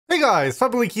Guys,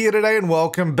 Flabaliki here today and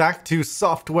welcome back to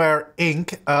Software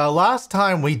Inc. Last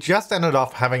time we just ended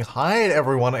off having hired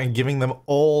everyone and giving them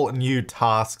all new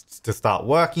tasks to start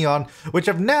working on, which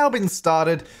have now been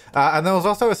started. And there was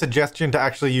also a suggestion to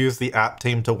actually use the app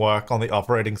team to work on the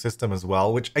operating system as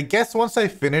well, which I guess once they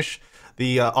finish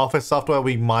the office software,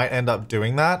 we might end up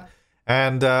doing that.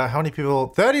 And how many people?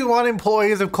 31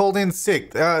 employees have called in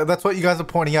sick. That's what you guys are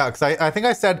pointing out. Because I think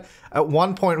I said at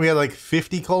one point we had like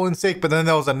 50 call in sick, but then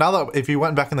there was another, if you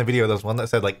went back in the video, there was one that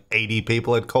said like 80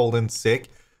 people had called in sick.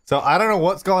 So I don't know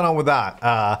what's going on with that.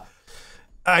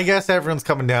 I guess everyone's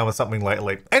coming down with something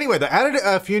lately. Anyway, they added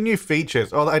a few new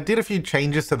features. Or I did a few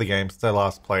changes to the game since I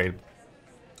last played.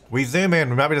 We zoom in,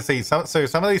 we're happy to see some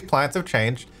of these plants have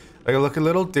changed. They look a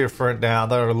little different now.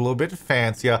 They're a little bit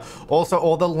fancier. Also,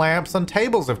 all the lamps on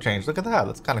tables have changed. Look at that.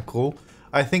 That's kind of cool.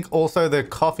 I think also the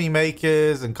coffee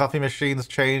makers and coffee machines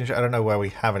changed. I don't know where we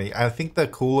have any. I think the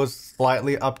cooler's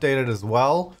slightly updated as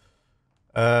well.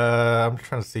 I'm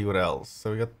trying to see what else.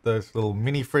 So we got those little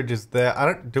mini fridges there.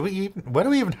 Where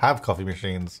do we even have coffee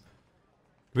machines?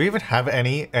 Do we even have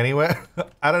any anywhere?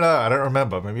 I don't know. I don't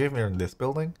remember. Maybe even in this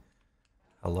building?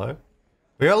 Hello?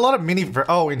 We got a lot of mini.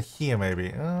 Oh, in here maybe.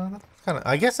 That's kind of.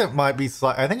 I guess it might be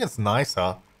I think it's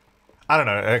nicer. I don't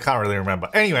know. I can't really remember.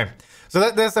 Anyway,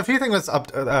 so there's a few things that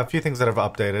have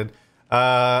updated.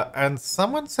 And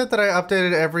someone said that I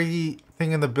updated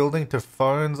everything in the building to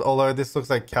phones. Although this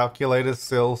looks like calculators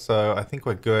still, so I think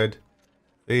we're good.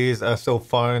 These are still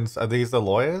phones. Are these the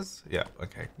lawyers? Yeah.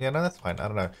 Okay. Yeah. No, that's fine. I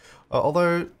don't know.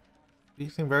 Although you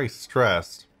seem very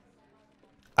stressed.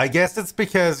 I guess it's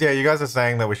because, yeah, you guys are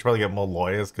saying that we should probably get more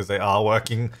lawyers because they are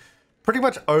working pretty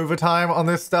much overtime on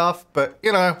this stuff. But,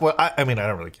 you know, well, I mean, I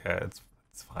don't really care. It's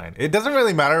fine. It doesn't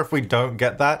really matter if we don't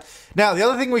get that. Now, the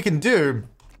other thing we can do,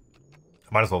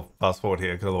 I might as well fast forward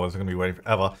here because otherwise we're going to be waiting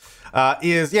forever,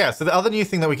 is, yeah, so the other new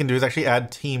thing that we can do is actually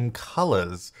add team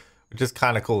colors, which is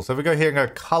kind of cool. So if we go here and go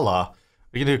color,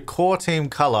 we can do core team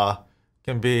color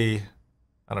can be,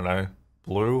 I don't know,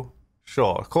 blue.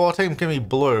 Sure, core team can be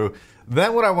blue.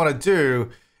 Then what I want to do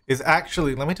is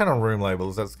actually, let me turn on room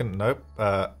labels. That's gonna, nope.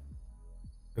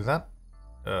 Is that?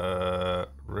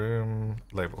 Room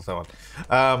labels, that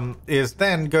one. Is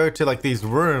then go to like these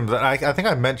rooms. I think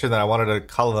I mentioned that I wanted to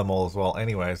color them all as well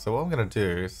anyway. So what I'm gonna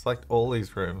do is select all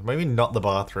these rooms. Maybe not the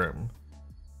bathroom.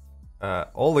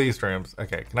 All these rooms.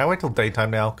 Okay, can I wait till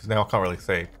daytime now? Because now I can't really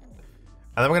see. And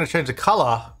then we're gonna change the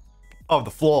color of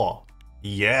the floor.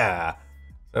 Yeah.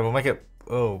 So we'll make it,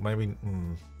 oh, maybe,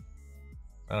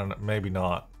 I don't know, maybe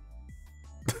not.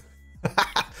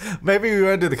 Maybe we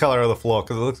won't do the color of the floor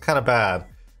because it looks kind of bad.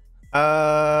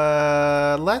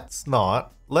 Let's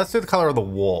not. Let's do the color of the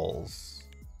walls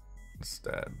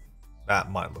instead. That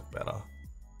might look better.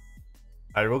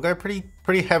 I will go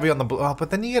pretty heavy on the blue, oh,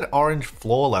 but then you get orange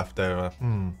floor left over.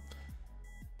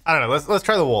 I don't know, let's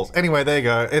try the walls. Anyway, there you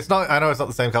go. It's not, I know it's not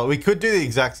the same color. We could do the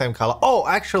exact same color. Oh,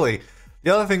 actually,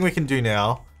 the other thing we can do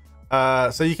now,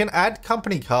 so you can add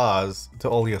company cars to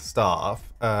all your staff.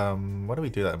 What do we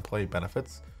do that? Employee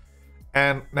benefits.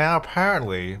 And now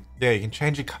apparently, yeah, you can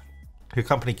change your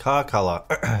company car color.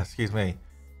 Excuse me.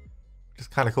 Which is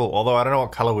kind of cool. Although I don't know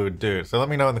what color we would do. So let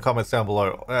me know in the comments down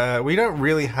below. We don't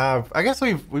really have, I guess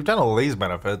we've done all these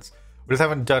benefits. We just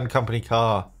haven't done company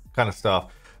car kind of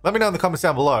stuff. Let me know in the comments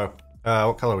down below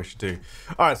what color we should do.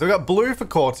 All right, so we got blue for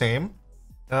core team.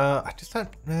 I just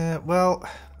don't, well,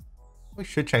 we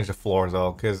should change the floor as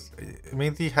well, because it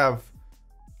means you have,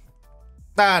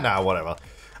 nah, whatever.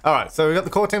 All right, so we got the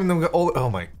core team, and then we got all, oh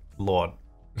my lord.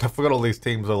 I forgot all these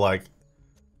teams are like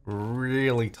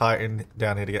really tight in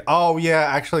down here to get, oh yeah,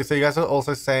 actually, so you guys are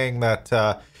also saying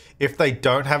that if they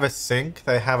don't have a sink,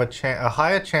 they have a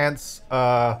higher chance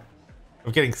of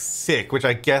getting sick, which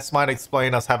I guess might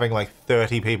explain us having like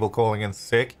 30 people calling in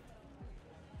sick.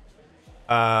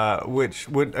 Which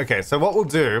would, okay, so what we'll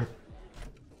do,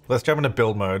 let's jump into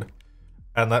build mode,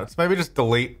 and let's maybe just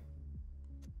delete,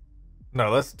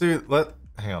 no,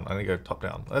 hang on, I need to go top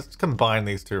down. Let's combine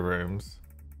these two rooms,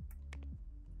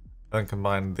 and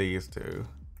combine these two.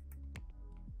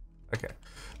 Okay,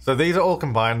 so these are all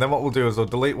combined. Then what we'll do is we'll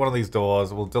delete one of these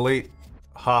doors, we'll delete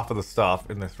half of the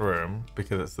stuff in this room,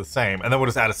 because it's the same, and then we'll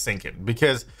just add a sink in,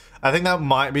 because I think that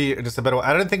might be just a better way.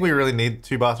 I don't think we really need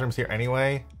 2 bathrooms here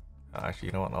anyway. Actually,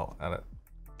 you know what? I'll add it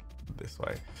this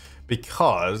way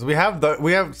because we have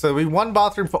one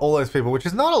bathroom for all those people, which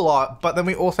is not a lot, but then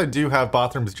we also do have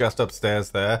bathrooms just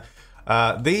upstairs there.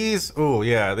 These, oh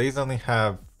yeah, these only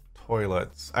have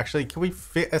toilets. Actually, can we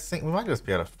fit a sink? We might just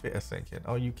be able to fit a sink in.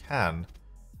 Oh, you can.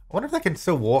 I wonder if they can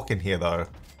still walk in here though.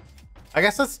 I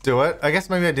guess let's do it. I guess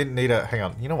maybe I didn't need a, hang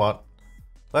on, you know what?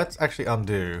 Let's actually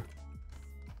undo.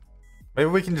 Maybe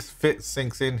we can just fit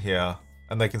sinks in here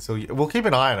and they can still... We'll keep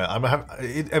an eye on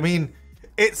it. I mean,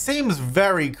 it seems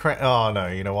very... Oh, no,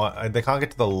 you know what? They can't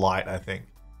get to the light, I think.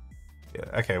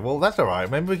 Yeah, okay, well, that's all right.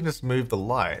 Maybe we can just move the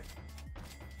light.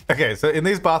 Okay, so in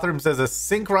these bathrooms, there's a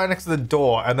sink right next to the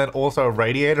door and then also a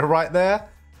radiator right there.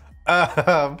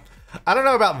 I don't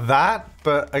know about that,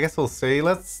 but I guess we'll see.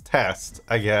 Let's test,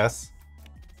 I guess.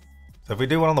 So if we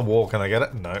do one on the wall, can I get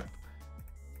it? No.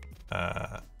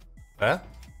 There?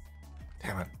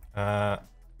 Damn it.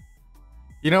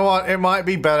 You know what? It might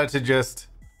be better to just...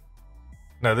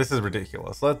 No, this is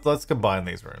ridiculous. Let's combine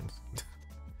these rooms.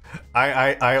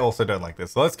 I also don't like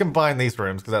this. So let's combine these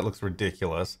rooms because that looks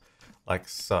ridiculous. Like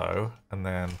so. And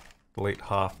then delete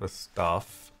half the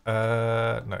stuff.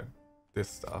 No, this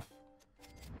stuff.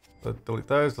 So delete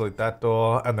those, delete that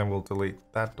door, and then we'll delete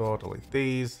that door, delete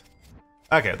these.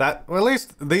 Okay, well, at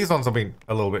least these ones will be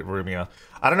a little bit roomier.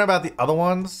 I don't know about the other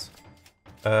ones.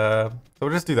 So we'll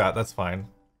just do that. That's fine.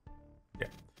 Yeah.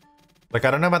 Like,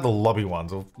 I don't know about the lobby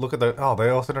ones. We'll look at the... Oh, they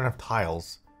also don't have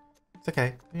tiles. It's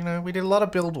okay. You know, we did a lot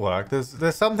of build work.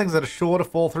 There's some things that are sure to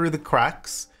fall through the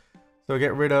cracks. So we'll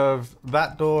get rid of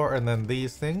that door and then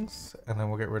these things. And then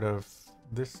we'll get rid of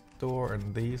this door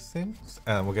and these things.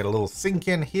 And we'll get a little sink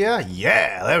in here.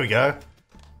 Yeah, there we go.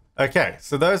 Okay,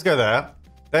 so those go there.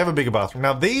 They have a bigger bathroom.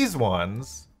 Now these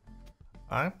ones,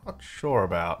 I'm not sure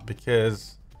about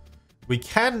because we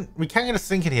can get a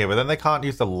sink in here, but then they can't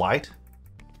use the light.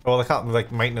 Or they can't,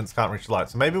 like, maintenance can't reach the light.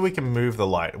 So maybe we can move the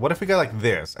light. What if we go like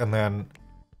this and then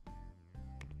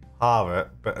halve it,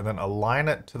 and then align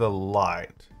it to the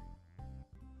light?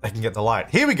 They can get the light.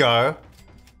 Here we go.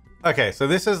 Okay, so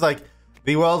this is like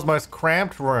the world's most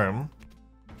cramped room.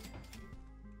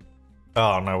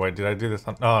 Oh, no, wait, did I do this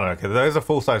on... Oh, no, okay, those are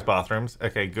full-size bathrooms.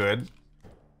 Okay, good.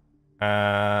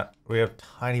 We have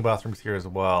tiny bathrooms here as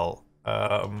well.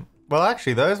 Well,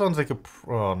 actually, those ones we could...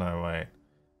 Oh, no, wait.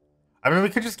 I mean, we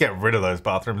could just get rid of those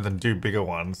bathrooms and do bigger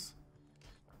ones.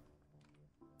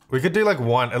 We could do like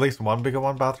at least one bigger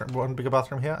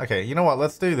bathroom here. Okay, you know what?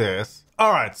 Let's do this.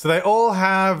 All right, so they all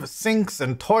have sinks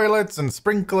and toilets and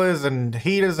sprinklers and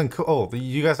heaters and... Oh,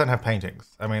 you guys don't have paintings.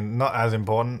 I mean, not as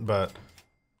important, but...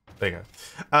 There you go.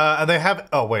 And they have...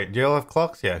 Oh, wait. Do you all have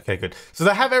clocks? Yeah, okay, good. So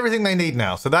they have everything they need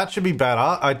now. So that should be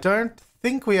better. I don't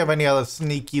think we have any other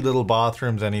sneaky little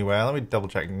bathrooms anywhere. Let me double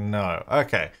check. No.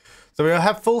 Okay. So we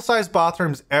have full-size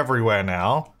bathrooms everywhere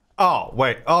now. Oh,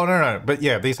 wait. Oh, no. But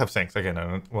yeah, these have sinks. Okay,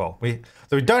 no. Well,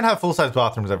 so we don't have full-size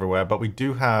bathrooms everywhere, but we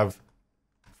do have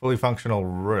fully functional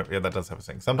room. Yeah, that does have a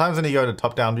sink. Sometimes when you go to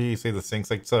top-down view, you see the sinks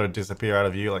like sort of disappear out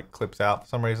of view, like clips out for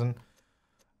some reason.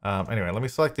 Anyway, let me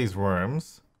select these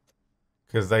rooms.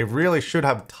 Because they really should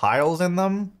have tiles in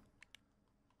them.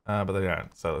 But they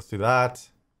don't. So let's do that.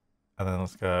 And then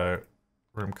let's go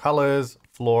room colors.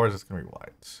 Floor is just going to be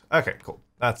white. Okay, cool.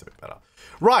 That's a bit better.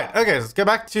 Right. Okay, let's go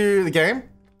back to the game.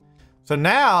 So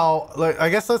now, like, I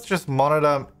guess let's just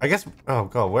monitor. I guess. Oh,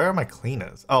 God. Where are my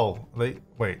cleaners? Oh, wait.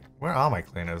 Where are my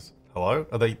cleaners? Hello?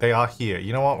 Oh, they are here.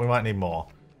 You know what? We might need more.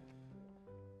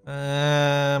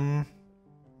 Oh,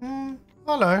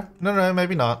 no. No,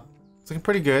 maybe not. It's looking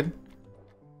pretty good.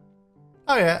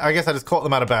 Oh yeah, I guess I just caught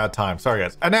them at a bad time. Sorry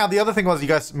guys. And now the other thing was you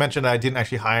guys mentioned I didn't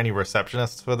actually hire any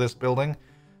receptionists for this building.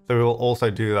 So we will also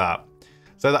do that.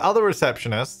 So the other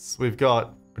receptionists, we've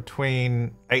got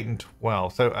between 8 and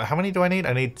 12. So how many do I need?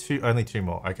 I need only two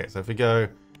more. Okay, so if we go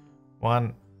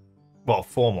 4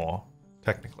 more,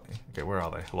 technically. Okay, where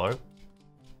are they? Hello?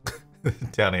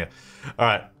 Down here. All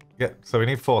right, yeah, so we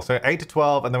need 4. So 8 to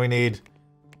 12, and then we need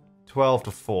 12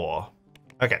 to 4.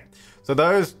 Okay. So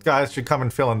those guys should come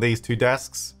and fill in these 2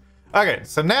 desks. Okay,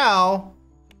 so now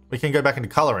we can go back into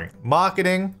coloring.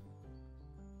 Marketing.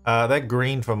 They're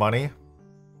green for money.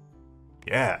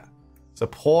 Yeah.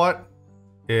 Support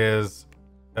is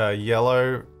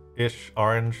yellow-ish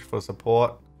orange for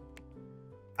support.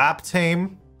 App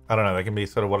team. I don't know, they can be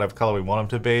sort of whatever color we want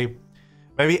them to be.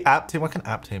 Maybe app team. What can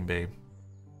app team be?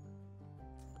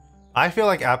 I feel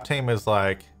like app team is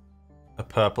like a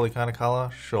purpley kind of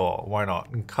color? Sure, why not?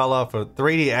 And color for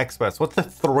 3D experts. What's the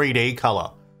 3D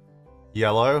color?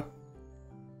 Yellow?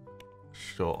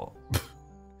 Sure.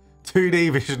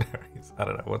 2D visionaries. I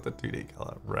don't know. What's the 2D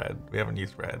color? Red. We haven't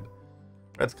used red.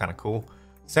 Red's kind of cool.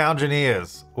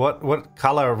 Soundineers. What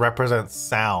color represents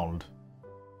sound?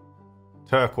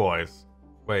 Turquoise.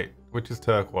 Wait, which is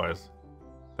turquoise?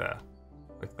 There.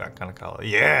 Like that kind of color.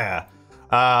 Yeah!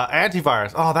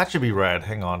 Antivirus. Oh, that should be red.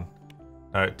 Hang on.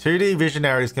 No, 2D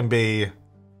visionaries can be...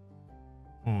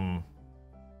 I've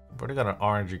already got an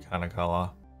orangey kind of color.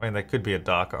 I mean, they could be a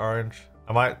darker orange.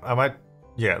 I might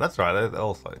Yeah, that's right. They're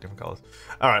all slightly different colors.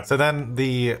 All right, so then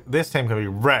this team can be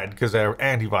red because they're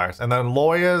antivirus, and then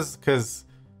lawyers because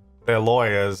they're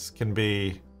lawyers can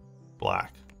be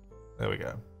black. There we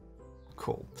go.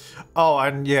 Cool. Oh,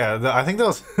 and yeah, I think there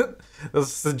was there was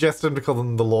a suggestion to call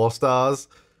them the Law Stars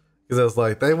because I was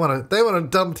like, they want a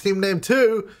dumb team name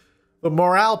too, for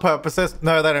morale purposes.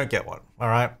 No, they don't get one. All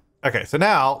right. Okay, so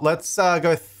now let's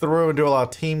go through and do all our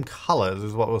team colors.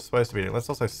 Is what we're supposed to be doing. Let's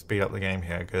also speed up the game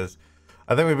here because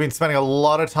I think we've been spending a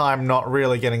lot of time not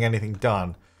really getting anything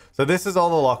done. So this is all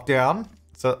the lockdown.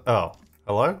 So oh,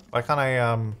 hello. Why can't I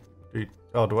do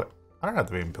I? I don't have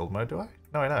to be in build mode, do I?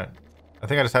 No, I don't. I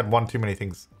think I just had one too many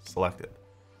things selected.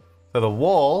 So the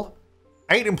wall,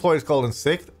 8 employees called in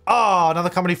sick. Oh, another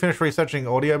company finished researching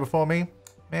audio before me.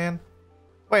 Man.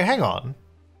 Wait, hang on.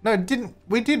 No,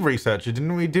 we did research it,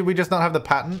 didn't we? Did we just not have the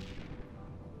patent?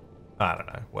 I don't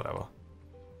know, whatever.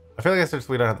 I feel like it's just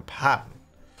we don't have the patent.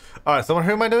 Alright, so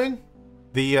who am I doing?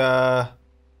 The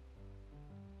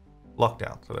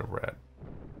lockdown, so they're red.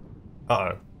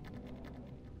 Uh-oh.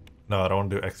 No, I don't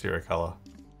want to do exterior color.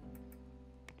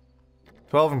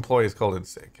 12 employees called in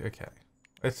sick. Okay.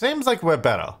 It seems like we're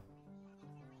better.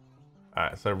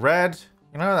 Alright, so red.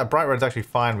 You know, that bright red's actually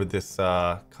fine with this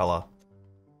color.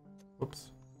 Whoops.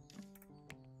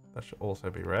 That should also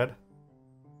be red.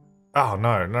 Oh,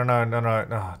 no.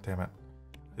 Oh, damn it.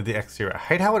 The exterior. I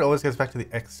hate how it always goes back to the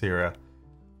exterior.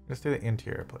 Let's do the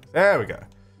interior, please. There we go.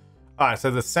 Alright,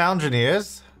 so the sound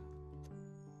engineers.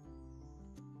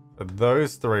 So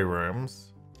those 3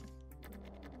 rooms.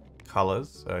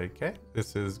 Colors. Okay,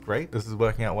 this is great. This is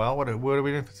working out well. What are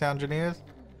we doing for sound engineers?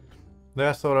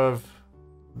 They're sort of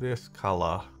this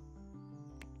color.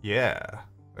 Yeah,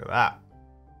 look at that.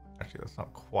 Actually, that's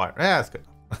not quite. Yeah, that's good.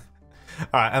 All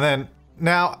right, and then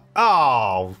now,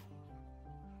 oh,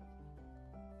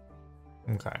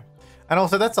 okay. And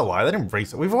also, that's a lie. They didn't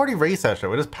research. We've already researched it.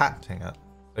 We're just patenting it.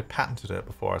 They patented it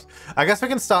before us. I guess we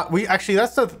can start. We actually,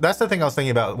 that's the thing I was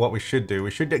thinking about. What we should do.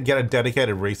 We should get a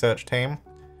dedicated research team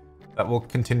that will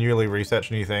continually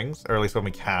research new things, or at least when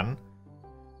we can.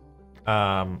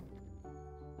 And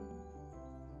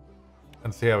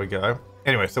see how we go.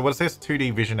 Anyway, so what it says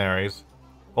 2D visionaries.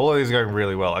 All of these are going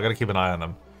really well. I gotta keep an eye on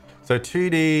them. So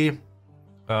 2D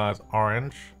is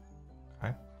orange.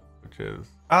 Okay. Which is...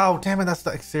 Oh, damn it, that's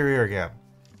the exterior again.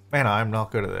 Man, I'm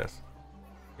not good at this.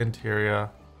 Interior.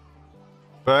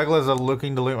 Burglars are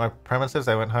looking to loot my premises.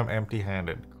 They went home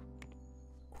empty-handed.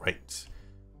 Great.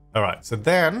 Alright, so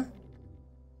then...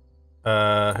 who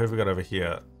have we got over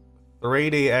here?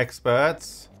 3D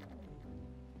experts.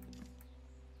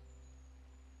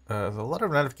 There's a lot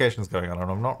of notifications going on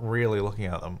and I'm not really looking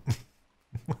at them.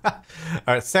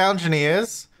 Alright, sound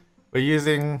engineers. We're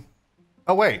using...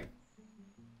 Oh, wait.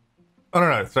 Oh,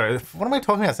 no, sorry. What am I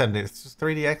talking about, sound engineers? It's just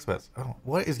 3D experts. Oh,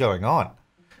 what is going on?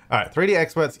 Alright, 3D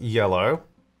experts, yellow.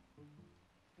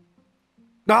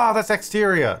 No, that's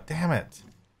exterior. Damn it.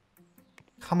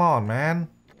 Come on, man.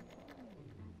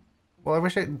 Well, I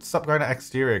wish I'd stop going to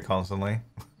exterior constantly.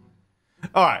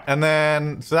 Alright, and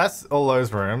then... So that's all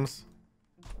those rooms.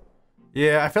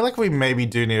 Yeah, I feel like we maybe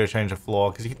do need to change the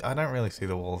floor, because I don't really see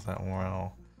the walls that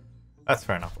well. That's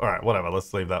fair enough. Alright, whatever.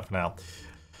 Let's leave that for now.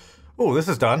 Oh, this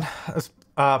is done. Let's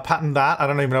patent that. I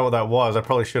don't even know what that was. I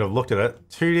probably should have looked at it.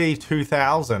 2D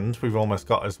 2000 we've almost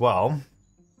got as well.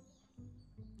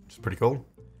 Which is pretty cool.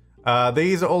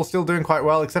 These are all still doing quite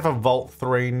well, except for Vault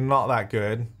 3. Not that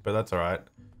good, but that's alright.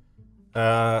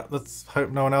 Let's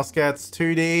hope no one else gets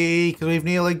 2D, because we've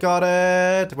nearly got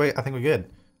it. Wait, I think we're good.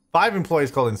 5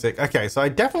 employees called in sick. Okay, so I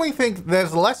definitely think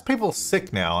there's less people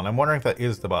sick now, and I'm wondering if that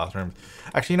is the bathrooms.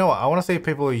 Actually, you know what? I want to see if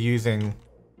people are using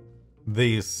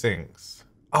these sinks.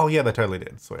 Oh, yeah, they totally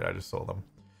did. Sweet, I just saw them.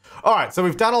 All right, so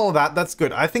we've done all of that. That's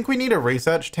good. I think we need a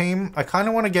research team. I kind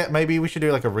of want to get, maybe we should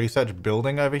do like a research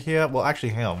building over here. Well, actually,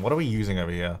 hang on. What are we using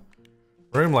over here?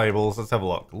 Room labels. Let's have a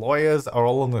look. Lawyers are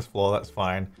all on this floor. That's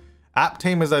fine. App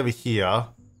team is over here.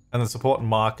 And then support and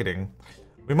marketing.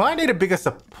 We might need a bigger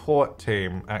support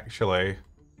team, actually.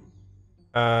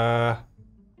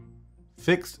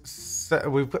 Fixed.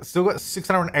 We've still got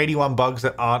 681 bugs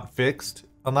that aren't fixed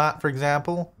on that, for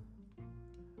example.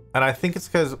 And I think it's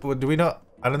because, do we not?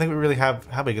 I don't think we really have,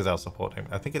 how big is our support team?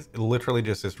 I think it's literally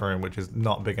just this room, which is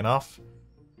not big enough.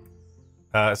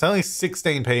 It's only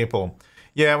 16 people.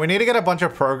 Yeah, we need to get a bunch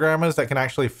of programmers that can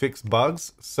actually fix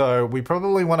bugs. So we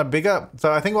probably want a bigger,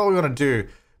 so I think what we want to do,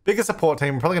 bigger support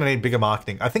team, we're probably going to need bigger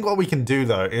marketing. I think what we can do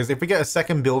though, is if we get a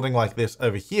second building like this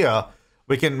over here,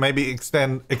 we can maybe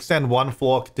extend one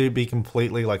floor to be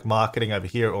completely like marketing over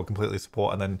here or completely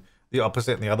support, and then the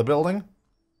opposite in the other building.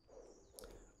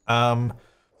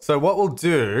 So what we'll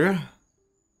do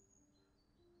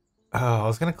Oh, I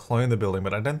was going to clone the building,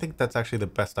 but I don't think that's actually the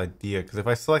best idea. Because if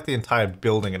I select the entire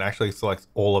building, it actually selects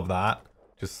all of that.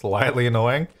 Just slightly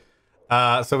annoying.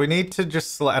 So we need to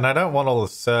just select... And I don't want all the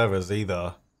servers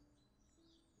either.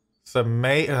 So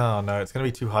oh no, it's going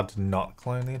to be too hard to not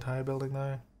clone the entire building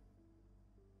though.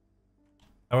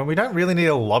 I mean, we don't really need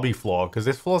a lobby floor because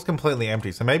this floor is completely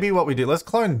empty. So maybe what we do, let's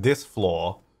clone this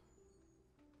floor.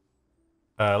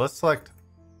 Let's select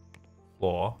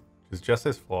floor, which is just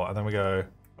this floor. And then we go,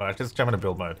 well, just jump into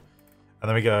build mode. And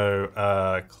then we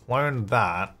go, clone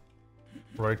that,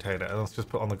 rotate it. And let's just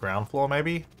put on the ground floor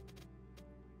maybe.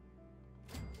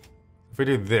 If we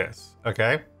do this,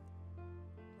 okay.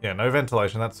 Yeah, no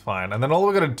ventilation, that's fine. And then all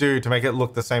we're gonna do to make it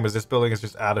look the same as this building is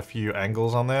just add a few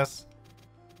angles on this.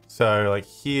 So like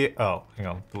here, oh, hang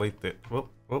on, delete it. Whoop,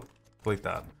 whoop, delete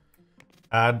that.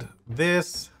 Add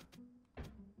this.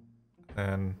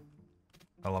 And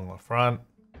along the front.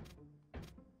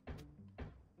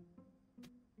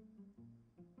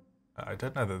 I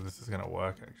don't know that this is gonna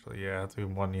work actually. Yeah, it's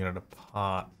been 1 unit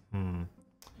apart.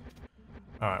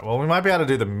 Alright, well we might be able to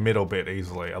do the middle bit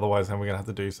easily. Otherwise then we're gonna have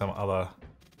to do some other...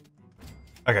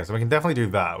 Okay, so we can definitely do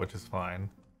that, which is fine.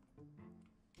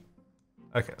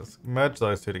 Okay, let's merge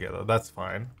those two together. That's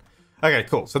fine. Okay,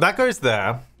 cool. So that goes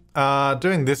there.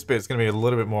 Doing this bit is going to be a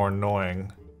little bit more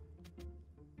annoying.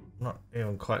 I'm not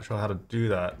even quite sure how to do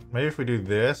that. Maybe if we do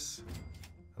this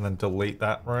and then delete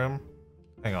that room.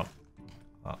 Hang on.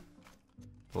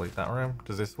 Delete that room.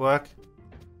 Does this work?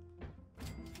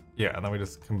 Yeah, and then we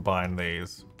just combine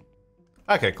these.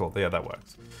 Okay, cool. Yeah, that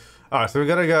works. All right, so we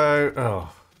got to go...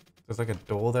 Oh. There's like a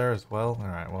door there as well. All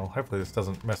right, well, hopefully this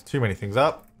doesn't mess too many things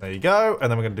up. There you go.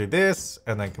 And then we're going to do this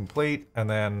and then complete and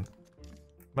then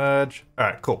merge. All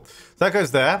right, cool. So that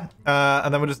goes there.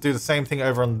 And then we'll just do the same thing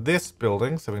over on this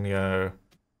building. So we're going to go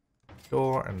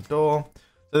door and door.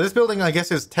 So this building, I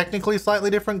guess, is technically slightly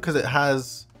different because it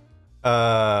has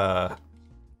a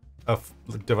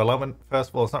development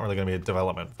first floor. It's not really going to be a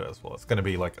development first floor. It's going to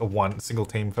be like a single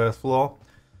team first floor.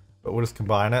 But we'll just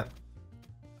combine it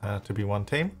to be one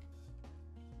team.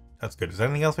 That's good. Is there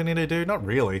anything else we need to do? Not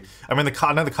really. I mean,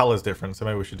 I know the color is different, so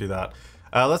maybe we should do that.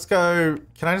 Let's go...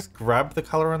 Can I just grab the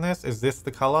color on this? Is this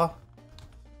the color?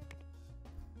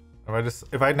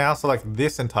 If I now select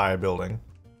this entire building...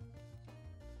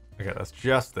 Okay, that's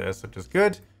just this, which is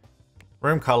good.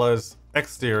 Room colors,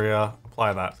 exterior,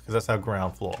 apply that, because that's our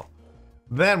ground floor.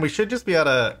 Then we should just be able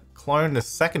to clone the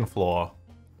second floor.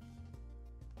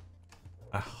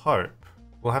 I hope.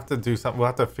 We'll have to do something. We'll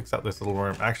have to fix up this little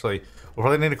room. Actually, we'll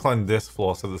probably need to clone this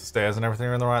floor so the stairs and everything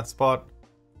are in the right spot.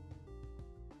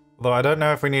 Although I don't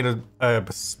know if we need a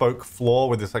bespoke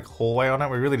floor with this like hallway on it.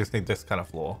 We really just need this kind of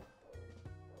floor.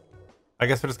 I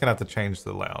guess we're just gonna have to change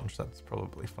the lounge. That's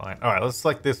probably fine. All right, let's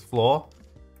select this floor.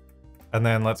 And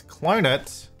then let's clone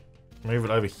it. Move it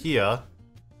over here.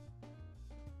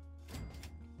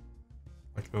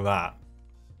 Like that. All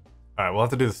right, we'll have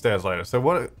to do the stairs later. So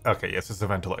what? Okay, yes, it's the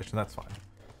ventilation. That's fine.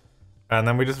 And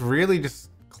then we just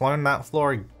clone that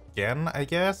floor again, I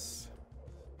guess.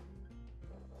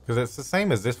 Because it's the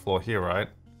same as this floor here, right?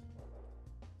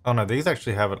 Oh no, these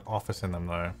actually have an office in them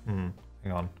though.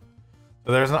 Hang on.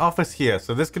 So there's an office here.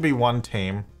 So this could be one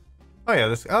team. Oh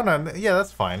yeah, oh no, yeah,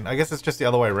 that's fine. I guess it's just the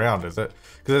other way around, is it?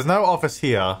 Because there's no office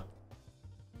here.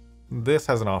 This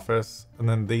has an office, and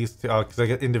then these two, oh, because I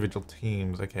get individual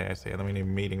teams. Okay, I see. And then we need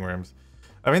meeting rooms.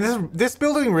 I mean, this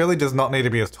building really does not need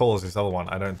to be as tall as this other one,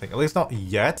 I don't think. At least not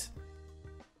yet.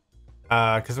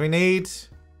 Because we need...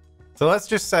 So let's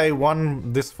just say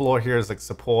this floor here is like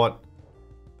support.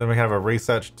 Then we have a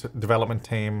research development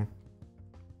team.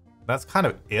 That's kind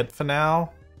of it for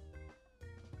now.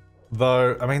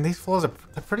 Though, I mean, these floors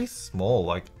they're pretty small.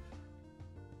 Like,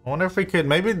 I wonder if we could,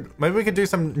 maybe we could do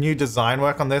some new design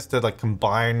work on this to like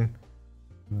combine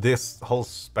this whole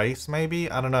space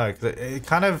maybe? I don't know, because it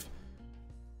kind of...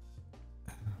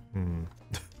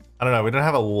 I don't know, we don't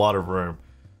have a lot of room.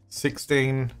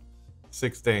 16,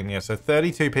 yeah, so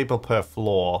 32 people per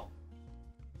floor.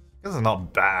 This is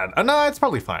not bad. Oh, no, it's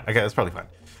probably fine. Okay, it's probably fine.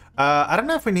 I don't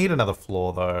know if we need another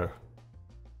floor though.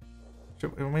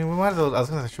 I mean, we might as well, I was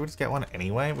gonna say, should we just get one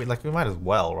anyway? We might as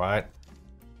well, right?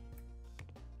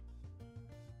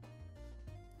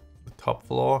 The top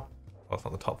floor? Oh, it's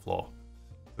not the top floor.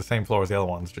 It's the same floor as the other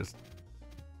ones, just...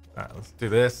 Alright, let's do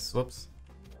this. Whoops.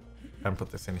 And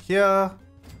put this in here.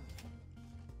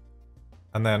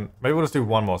 And then maybe we'll just do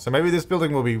one more. So maybe this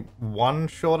building will be one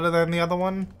shorter than the other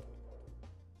one.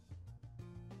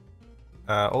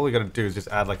 All we gotta do is just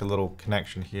add like a little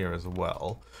connection here as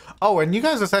well. Oh, and you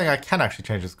guys are saying I can actually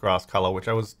change this grass color, which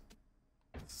I was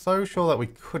so sure that we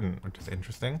couldn't, which is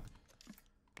interesting.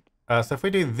 So if we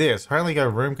do this, apparently go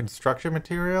room construction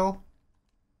material.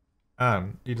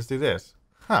 You just do this.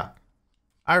 Huh.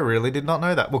 I really did not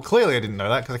know that. Well, clearly I didn't know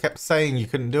that because I kept saying you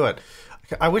couldn't do it.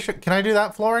 I wish it, can I do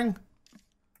that flooring?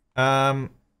 I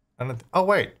don't, oh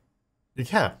wait, you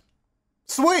can.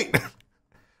 Sweet!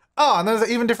 Oh, and there's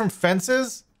even different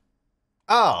fences?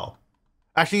 Oh.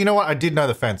 Actually, you know what? I did know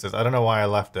the fences. I don't know why I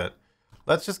left it.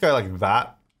 Let's just go like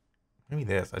that. Maybe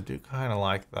this. I do kind of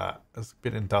like that. It's a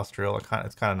bit industrial. It's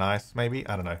kind of nice, maybe.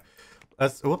 I don't know.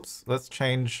 Let's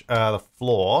change the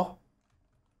floor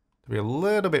to be a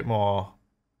little bit more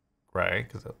gray,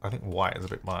 because I think white is a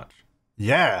bit much.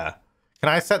 Yeah! Can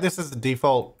I set this as the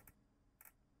default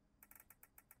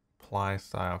apply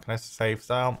style? Can I save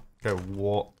style? Go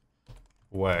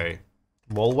walkway.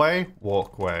 Wallway?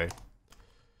 Walkway.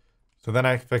 So then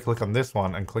if I click on this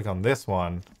one and click on this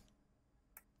one.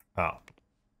 Oh.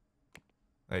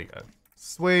 There you go.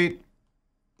 Sweet.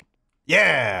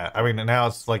 Yeah! I mean, now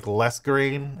it's like less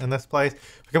green in this place.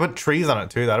 We can put trees on it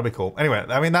too. That'll be cool. Anyway,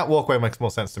 I mean, that walkway makes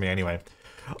more sense to me anyway.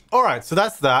 All right, so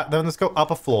that's that. Then let's go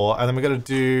up a floor, and then we're going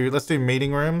to let's do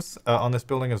meeting rooms on this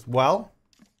building as well.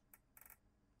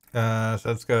 So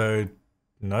let's go,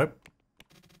 nope.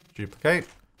 Duplicate,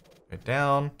 go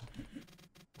down,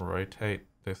 rotate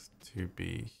this to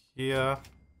be here.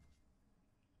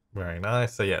 Very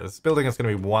nice. So yeah, this building is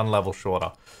going to be one level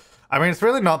shorter. I mean, it's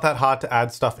really not that hard to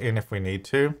add stuff in if we need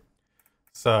to.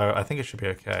 So I think it should be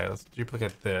okay. Let's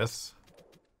duplicate this.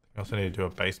 I also need to do a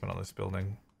basement on this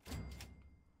building.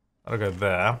 That'll go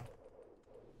there.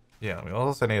 Yeah, we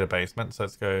also need a basement, so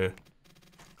let's go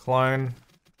clone.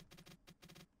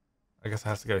 I guess it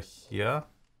has to go here.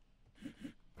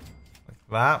 Like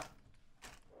that.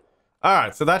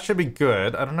 Alright, so that should be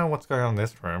good. I don't know what's going on in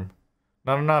this room.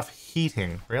 Not enough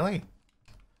heating. Really?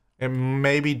 It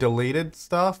maybe deleted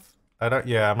stuff?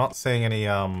 I'm not seeing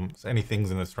any things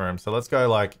in this room. So let's go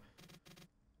like,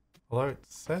 although it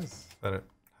says that it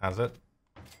has it.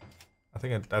 I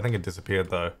think it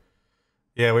disappeared though.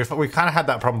 Yeah, we kind of had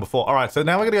that problem before. All right, so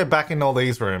now we're going to go back in all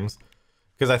these rooms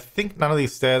because I think none of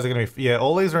these stairs are going to be... Yeah,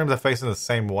 all these rooms are facing the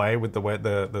same way with the way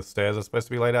the stairs are supposed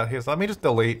to be laid out here. So let me just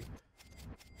delete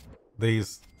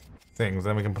these things.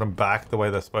 Then we can put them back the way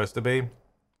they're supposed to be.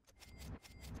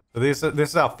 So this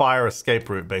is our fire escape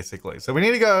route, basically. So we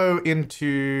need to go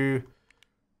into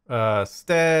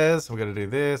stairs. We're going to do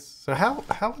this. So how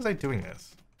was I doing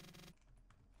this?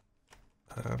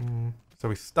 So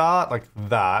we start like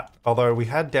that, although we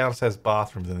had downstairs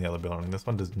bathrooms in the other building. This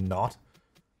one does not.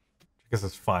 I guess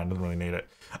it's fine, doesn't really need it.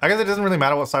 I guess it doesn't really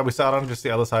matter what side we start on, just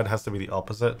the other side has to be the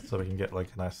opposite, so we can get like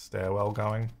a nice stairwell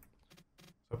going.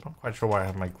 So I'm not quite sure why I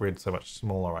have my grid so much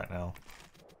smaller right now.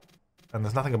 And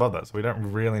there's nothing above that, so we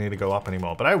don't really need to go up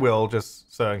anymore. But I will,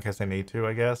 just so in case I need to,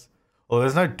 I guess. Although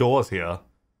there's no doors here.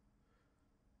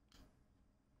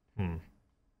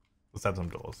 Let's add some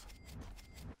doors.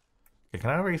 Okay, can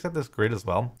I reset this grid as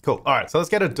well? Cool. All right, so let's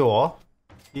get a door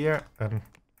here and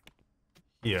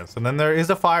here. So then there is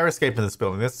a fire escape in this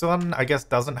building. This one, I guess,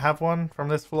 doesn't have one from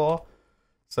this floor.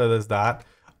 So there's that.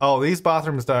 Oh, these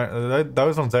bathrooms don't...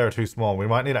 Those ones there are too small. We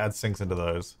might need to add sinks into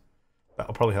those.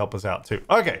 That'll probably help us out too.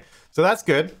 Okay, so that's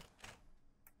good.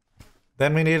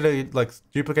 Then we need to, like,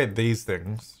 duplicate these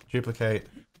things. Duplicate.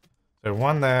 So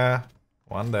one there,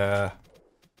 one there,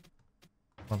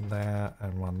 one there,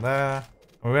 and one there.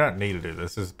 We don't need to do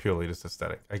this. This is purely just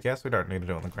aesthetic. I guess we don't need to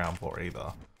do it on the ground floor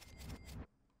either.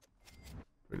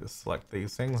 We just select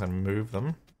these things and move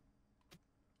them.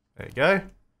 There you go. And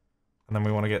then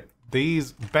we want to get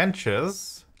these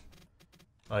benches.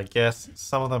 I guess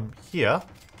some of them here.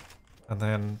 And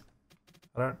then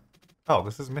oh,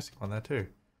 this is missing one there too.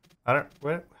 How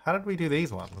did we do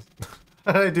these ones?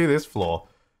 How did I do this floor?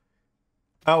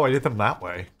 Oh, I did them that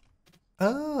way.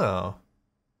 Oh.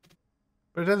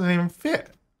 But it doesn't even fit.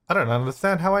 I don't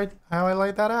understand how I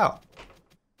laid that out.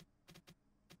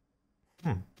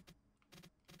 You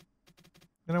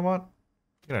know what?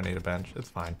 You don't need a bench. It's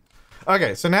fine.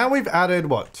 Okay, so now we've added,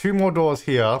 what, 2 more doors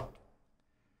here.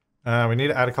 We need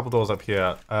to add a couple doors up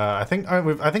here. I think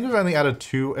we've only added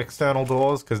 2 external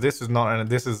doors because this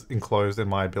is enclosed in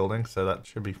my building, so that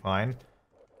should be fine.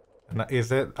 And that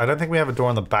is it. I don't think we have a door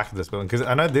on the back of this building because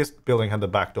I know this building had the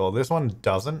back door. This one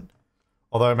doesn't.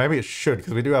 Although maybe it should,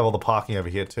 because we do have all the parking over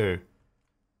here too.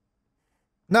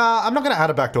 Nah, I'm not going to add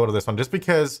a back door to this one, just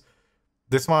because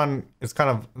this one is kind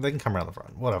of... They can come around the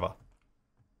front, whatever.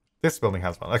 This building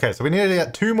has one. Okay, so we need to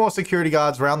get 2 more security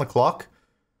guards around the clock.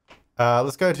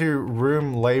 Let's go to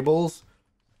room labels.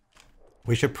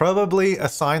 We should probably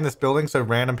assign this building so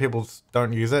random people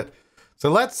don't use it. So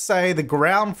let's say the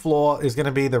ground floor is going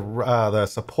to be the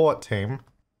support team.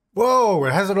 Whoa,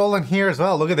 it has it all in here as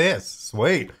well. Look at this.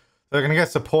 Sweet. So we're going to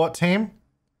get support team.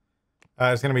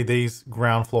 It's going to be these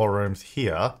ground floor rooms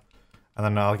here. And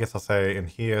then I guess I'll say in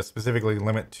here, specifically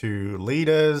limit to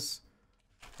leaders.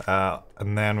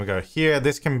 And then we go here.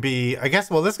 This can be, I guess,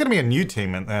 well, this is going to be a new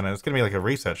team. And then it's going to be like a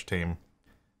research team.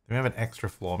 Do we have an extra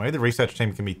floor? Maybe the research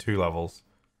team can be 2 levels.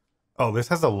 Oh, this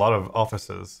has a lot of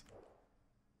offices.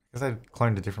 I guess I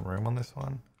cloned a different room on this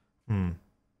one.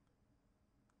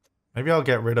 Maybe I'll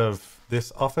get rid of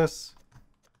this office.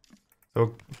 So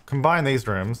we'll combine these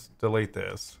rooms. Delete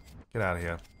this. Get out of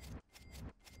here.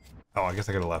 Oh, I guess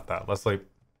I could have left that. Let's leave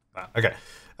that. Okay.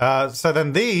 So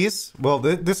then these, well,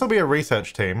 this will be a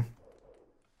research team.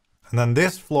 And then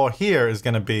this floor here is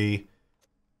going to be,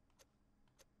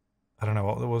 I don't know,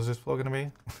 what was this floor going to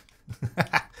be?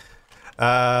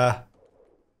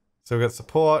 So we've got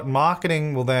support.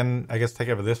 Marketing will then, I guess, take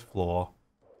over this floor.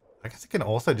 I guess it can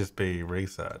also just be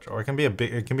research, or it can be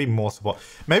it can be more support.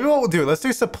 Maybe what we'll do, let's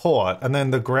do support, and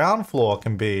then the ground floor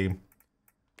can be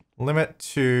limit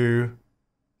to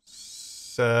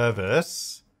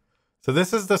service. So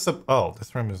this is the oh,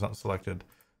 this room is not selected.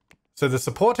 So the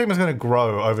support team is going to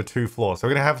grow over 2 floors. So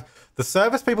we're going to have the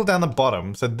service people down the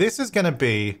bottom. So this is going to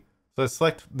be, so let's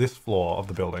select this floor of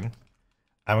the building,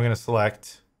 and we're going to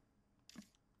select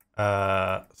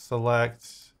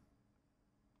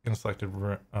in selected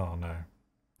room. Oh no,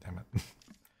 damn it. How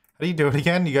do you do it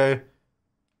again? You go,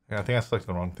 yeah, I think I selected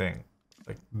the wrong thing.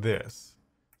 Like this.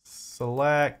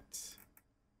 Select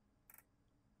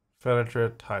furniture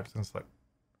types and select.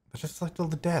 Let's just select all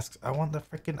the desks. I want the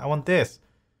freaking, I want this.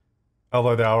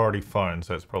 Although they're already phoned,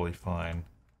 so it's probably fine.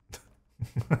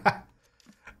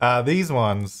 These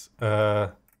ones,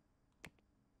 probably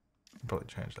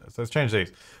change those. So let's change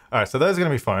these. All right, so those are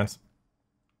gonna be phones.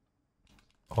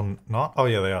 Or not? Oh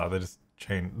yeah, they are. They just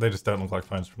change. They just don't look like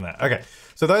phones from there. Okay,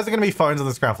 so those are going to be phones on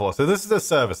this ground floor. So this is the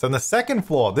service. And the second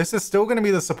floor, this is still going to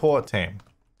be the support team.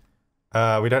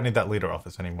 We don't need that leader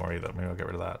office anymore either. Maybe I'll get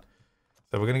rid of that.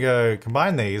 So we're going to go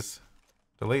combine these,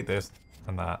 delete this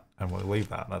and that, and we'll leave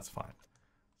that. That's fine.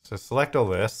 So select all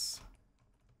this.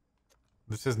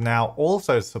 This is now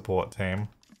also support team.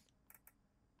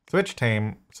 Switch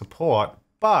team, support,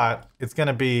 but it's going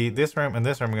to be this room and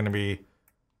this room are going to be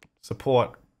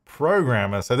support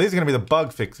programmer. So these are going to be the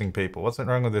bug fixing people. What's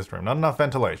wrong with this room? Not enough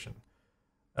ventilation.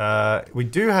 We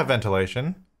do have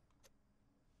ventilation,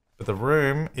 but the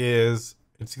room is,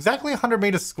 it's exactly 100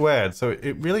 meters squared. So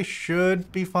it really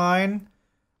should be fine.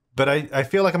 But I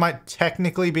feel like it might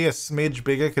technically be a smidge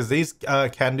bigger because these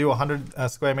can do 100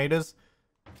 square meters.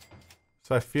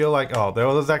 So I feel like, oh,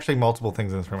 there's actually multiple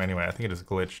things in this room anyway. I think it is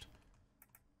glitched.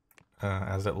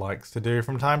 As it likes to do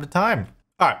from time to time.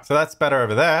 All right, so that's better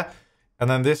over there. And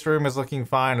then this room is looking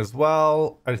fine as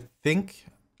well, I think.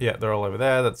 Yeah, they're all over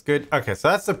there. That's good. Okay, so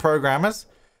that's the programmers.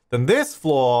 Then this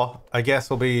floor, I guess,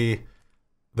 will be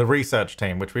the research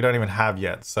team, which we don't even have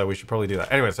yet. So we should probably do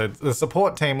that. Anyway, so the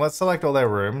support team, let's select all their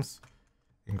rooms,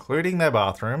 including their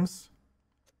bathrooms,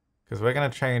 because we're going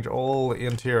to change all the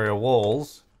interior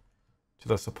walls to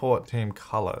the support team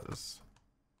colors.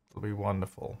 It'll be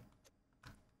wonderful.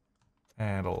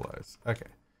 And all those.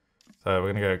 Okay. So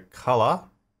we're going to go color.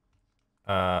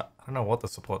 I don't know what the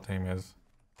support team is.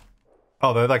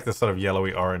 Oh, they're like this sort of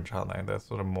yellowy orange, aren't they? They're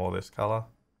sort of more this color.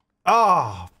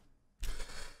 Oh!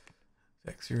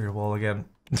 Exterior wall again.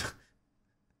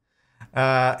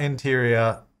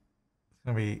 Interior. It's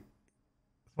going to be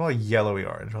more yellowy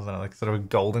orange, wasn't it? Like sort of a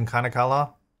golden kind of color.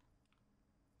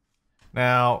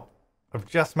 Now, I've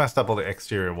just messed up all the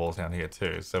exterior walls down here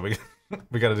too. So we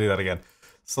got to do that again.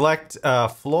 Select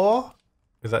floor.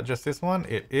 Is that just this one?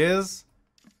 It is.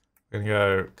 We're going to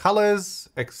go colors.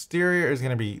 Exterior is going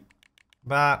to be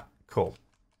that. Cool.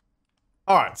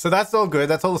 All right. So that's all good.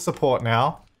 That's all the support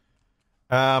now.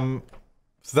 So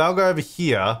they'll go over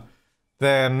here.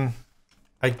 Then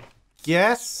I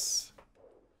guess.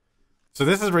 So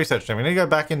this is research team. We need to go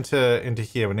back into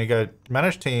here. We need to go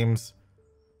manage teams.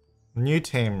 New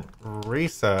team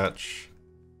research.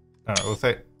 All right. We'll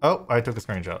say, oh, I took a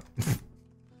screenshot.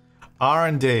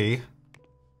 R&D.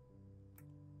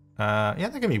 Yeah,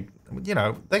 they can be, you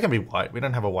know, they can be white. We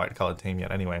don't have a white colored team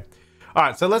yet anyway. All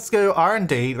right, so let's go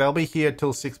R&D. They'll be here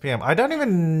till 6 p.m. I don't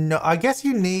even know. I guess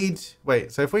you need,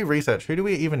 wait, so if we research, who do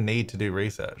we even need to do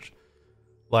research?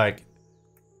 Like,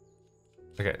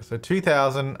 okay, so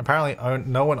 2000, apparently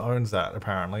no one owns that,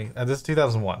 apparently. And this is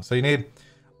 2001. So you need,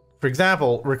 for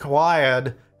example,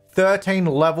 required 13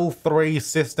 level 3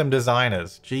 system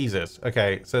designers. Jesus.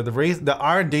 Okay, so the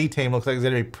R&D team looks like it's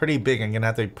going to be pretty big and going to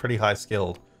have to be pretty high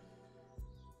skilled.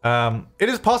 It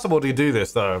is possible to do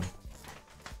this though.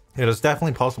 It is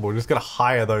definitely possible. We're just going to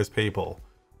hire those people.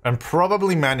 And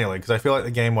probably manually, because I feel like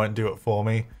the game won't do it for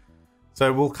me.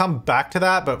 So we'll come back to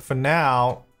that, but for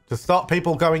now, to stop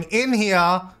people going in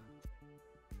here,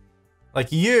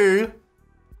 like you,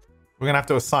 we're going to have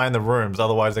to assign the rooms,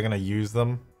 otherwise they're going to use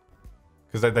them.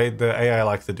 Because the AI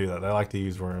likes to do that. They like to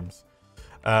use rooms.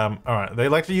 Alright, they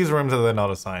like to use rooms that they're not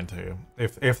assigned to.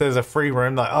 If there's a free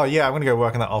room, like, oh yeah, I'm going to go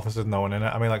work in that office with no one in it.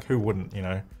 I mean, like, who wouldn't, you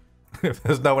know? If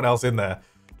there's no one else in there.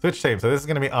 Switch team. So this is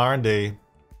going to be R&D.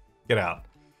 Get out.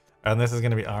 And this is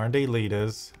going to be R&D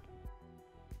leaders.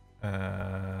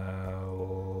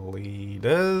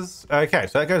 Leaders. Okay,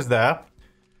 so that goes there.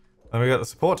 Then we got the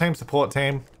support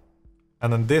team.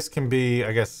 And then this can be,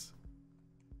 I guess...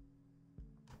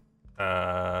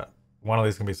 one of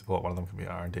these can be support, one of them can be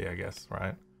R&D, I guess,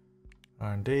 right?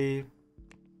 R&D.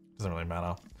 Doesn't really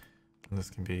matter. And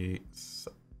this can be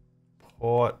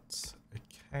support.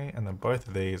 Okay, and then both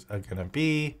of these are going to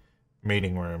be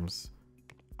meeting rooms.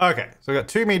 Okay, so we got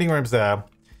 2 meeting rooms there.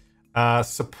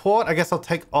 Support, I guess I'll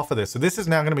take off of this. So this is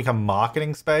now going to become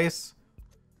marketing space.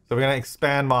 So we're going to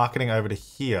expand marketing over to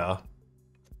here.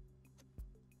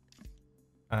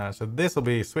 So this will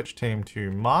be switch team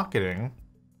to marketing.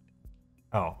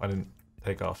 Oh, I didn't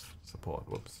take off support.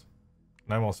 Whoops.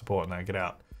 No more support now. Get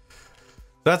out.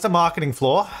 That's a marketing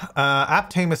floor. App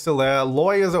team is still there.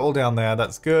 Lawyers are all down there.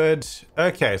 That's good.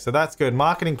 Okay, so that's good.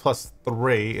 Marketing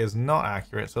 +3 is not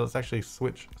accurate. So let's actually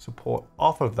switch support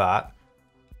off of that.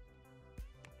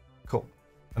 Cool.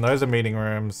 And those are meeting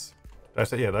rooms.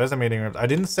 Yeah, those are meeting rooms. I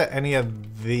didn't set any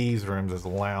of these rooms as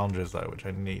lounges though, which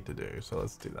I need to do. So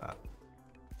let's do that.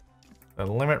 So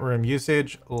limit room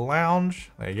usage,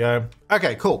 lounge. There you go.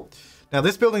 Okay, cool. Now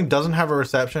this building doesn't have a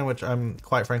reception, which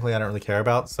quite frankly, I don't really care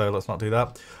about. So let's not do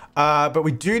that. But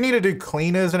we do need to do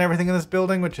cleaners and everything in this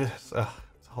building, which is it's a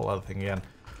whole other thing again.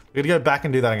 We're gonna go back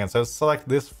and do that again. So let's select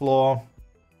this floor.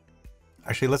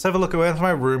 Actually, let's have a look at where's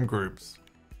my room groups.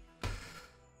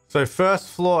 So first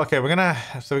floor, okay,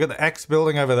 so we got the X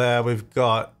building over there. We've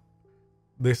got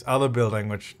this other building,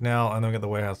 which now, and then we got the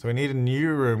warehouse. So we need a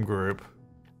new room group.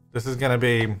 This is gonna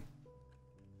be,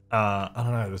 I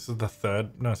don't know, this is the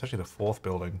third, no, it's actually the 4th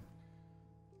building.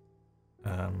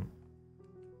 I'm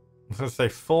gonna say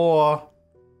 4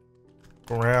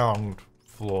 ground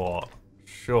floor,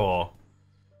 sure.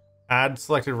 Add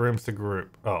selected rooms to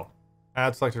group,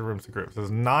 add selected rooms to group. So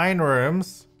there's 9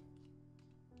 rooms.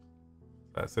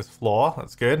 That's this floor,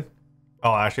 that's good.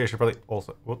 Oh, actually I should probably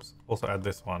also add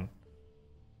this one.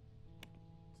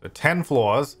 So 10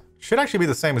 floors. Should actually be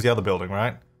the same as the other building,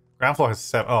 right? Ground floor has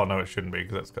 7. Oh, no, it shouldn't be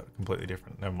because that's got completely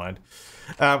different. Never mind.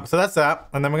 So that's that.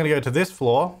 And then we're going to go to this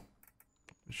floor.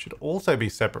 It should also be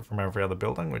separate from every other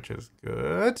building, which is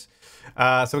good. So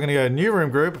we're going to go new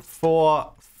room group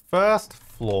for first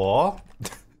floor.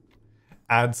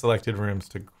 Add selected rooms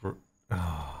to group.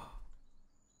 Oh.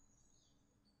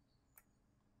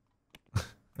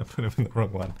 I put him in the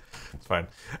wrong one. It's fine.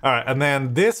 All right, and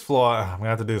then this floor, I'm going to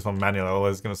have to do this one manually.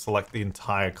 Otherwise, it's going to select the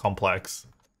entire complex.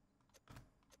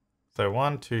 So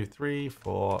 1, 2, 3,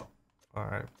 4,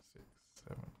 5, 6,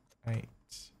 7, 8,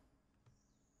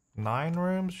 9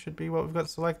 rooms should be what we've got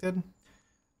selected.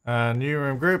 New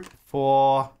room group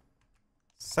for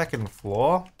second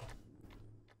floor.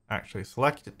 Actually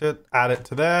select it, add it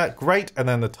to there. Great. And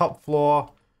then the top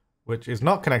floor, which is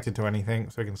not connected to anything.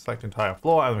 So we can select entire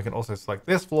floor, and we can also select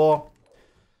this floor.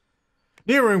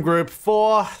 New room group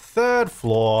for third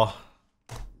floor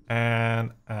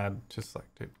and add to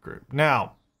selected group.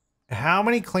 Now, how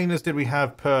many cleaners did we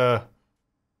have per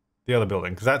the other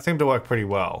building? Because that seemed to work pretty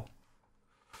well.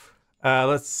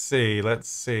 Let's see.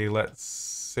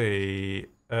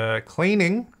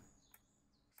 Cleaning,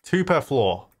 2 per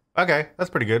floor. Okay, that's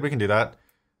pretty good. We can do that.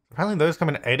 Apparently those come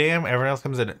in at 8 AM. Everyone else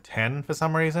comes in at 10 for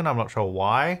some reason. I'm not sure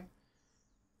why.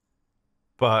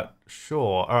 But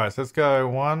sure. All right, so let's go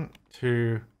 1,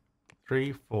 2,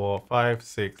 3, 4, 5,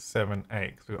 6, 7,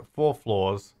 8. So we've got 4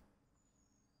 floors.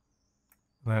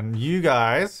 And then you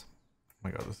guys. Oh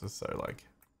my god, this is so like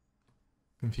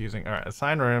confusing. All right,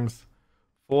 assign rooms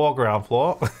for ground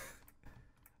floor. All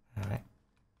right,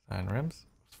 assign rooms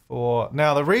for.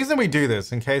 Now the reason we do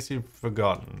this, in case you've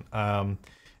forgotten,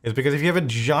 is because if you have a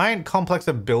giant complex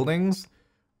of buildings,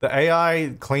 the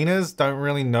AI cleaners don't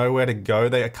really know where to go.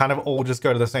 They kind of all just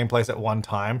go to the same place at one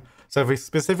time. So if we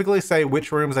specifically say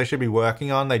which rooms they should be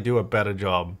working on, they do a better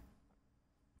job.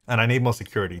 And I need more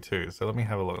security too. So let me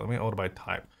have a look. Let me order by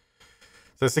type.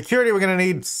 So security, we're going to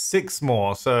need 6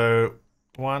 more. So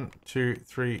 1, 2,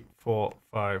 3, 4,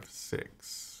 5,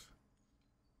 6.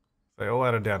 They all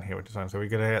added down here, which is fine. So we're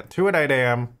going to get 2 at 8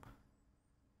 AM.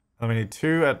 And we need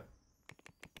 2 at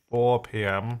 4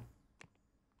 PM.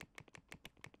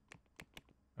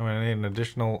 I mean, I need an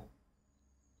additional...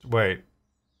 Wait.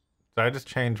 Did I just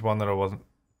change one that I wasn't...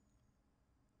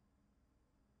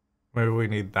 Maybe we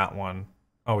need that one.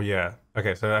 Oh, yeah.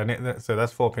 Okay, so I need... So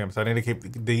that's 4 p.m. So I need to keep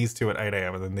these two at 8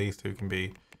 a.m. and then these two can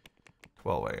be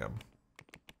 12 a.m.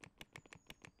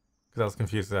 Because I was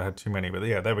confused that I had too many, but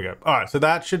yeah, there we go. All right, so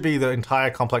that should be the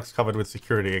entire complex covered with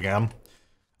security again.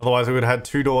 Otherwise, we would have had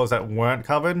 2 doors that weren't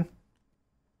covered. All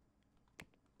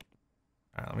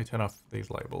right, let me turn off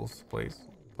these labels, please.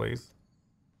 Please.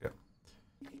 Yep.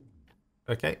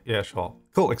 Okay, yeah, sure.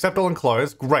 Cool, accept all and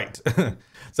close. Great.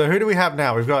 So who do we have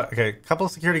now? We've got, okay, a couple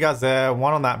of security guards there.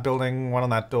 One on that building, one on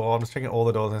that door. I'm just checking all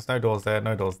the doors. There's no doors there,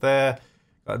 no doors there.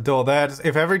 Got a door there. Just,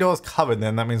 if every door is covered,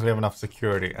 then that means we have enough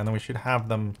security. And then we should have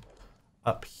them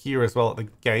up here as well at the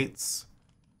gates.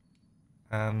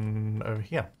 And over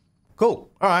here.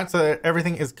 Cool. All right, so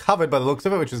everything is covered by the looks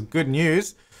of it, which is good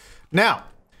news. Now,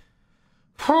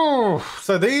 so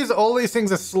all these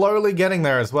things are slowly getting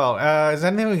there as well. Is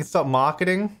there anything we can start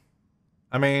marketing?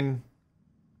 I mean,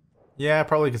 yeah,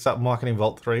 probably can start marketing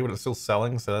Vault 3, but it's still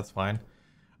selling, so that's fine.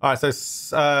 All right, so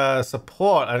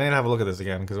support. I need to have a look at this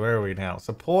again, because where are we now?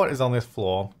 Support is on this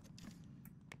floor.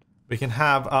 We can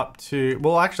have up to...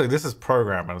 Well, actually, this is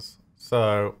programmers.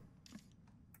 So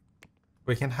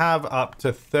we can have up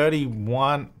to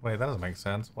 31... Wait, that doesn't make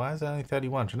sense. Why is it only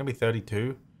 31? Shouldn't it be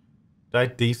 32? Did I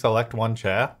deselect one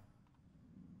chair?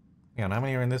 Hang on, how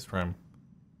many are in this room?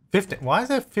 15. Why is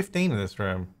there 15 in this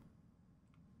room?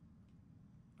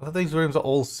 I thought these rooms are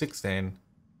all 16.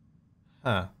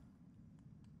 Huh.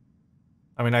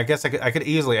 I mean, I guess I could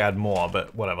easily add more,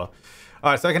 but whatever.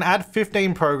 All right, so I can add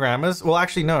 15 programmers. Well,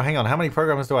 actually, no, hang on. How many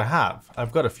programmers do I have?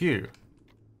 I've got a few.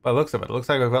 By the looks of it, it looks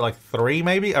like I've got like 3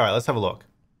 maybe. All right, let's have a look.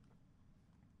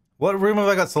 What room have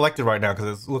I got selected right now?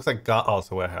 Because it looks like... Oh, it's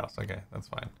a warehouse. Okay, that's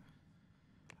fine.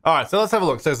 All right, so let's have a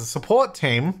look. So there's a support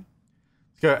team.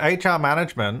 Let's go HR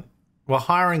management. We're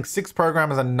hiring 6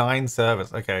 programmers and 9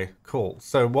 servers. Okay, cool.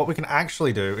 So what we can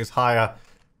actually do is hire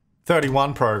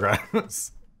 31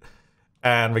 programmers.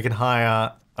 And we can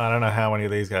hire... I don't know how many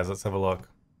of these guys. Let's have a look.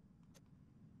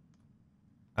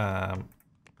 And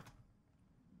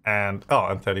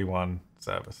 31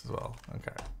 service as well.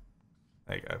 Okay.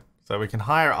 There you go. So we can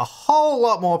hire a whole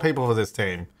lot more people for this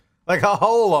team. Like a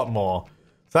whole lot more.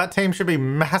 So that team should be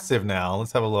massive now.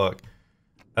 Let's have a look.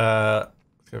 Let's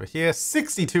go over here.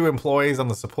 62 employees on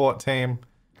the support team.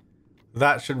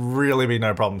 That should really be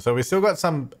no problem. So we still got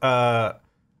some... well,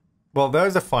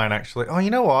 those are fine, actually. Oh, you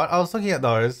know what? I was looking at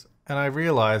those, and I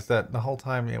realized that the whole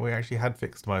time, yeah, we actually had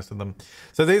fixed most of them.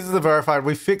 So these are the verified.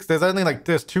 We fixed... There's only like...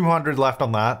 There's 200 left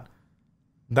on that.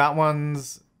 That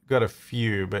one's got a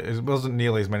few, but it wasn't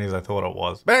nearly as many as I thought it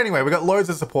was. But anyway, we got loads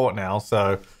of support now,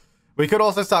 so... We could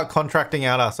also start contracting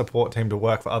out our support team to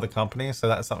work for other companies, so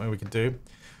that's something we could do.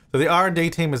 So the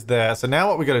R&D team is there. So now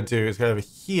what we got to do is go over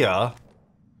here.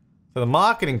 So the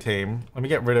marketing team, let me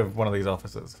get rid of one of these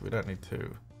offices. We don't need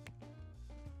 2.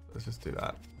 Let's just do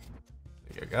that.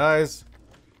 There you go, guys.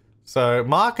 So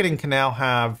marketing can now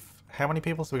have, how many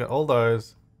people? So we got all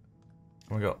those.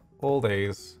 And we got all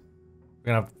these.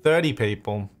 We're going to have 30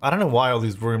 people. I don't know why all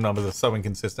these room numbers are so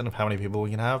inconsistent of how many people we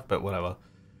can have, but whatever.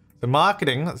 So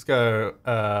marketing, let's go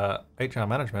HR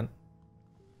management.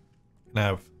 Can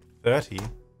have 30.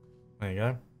 There you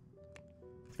go.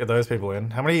 Let's get those people in.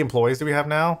 How many employees do we have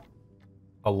now?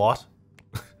 A lot.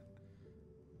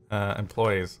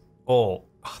 Employees. All.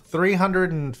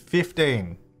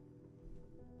 315.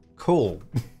 Cool.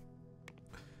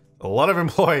 A lot of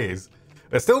employees.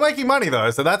 They're still making money though,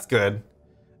 so that's good.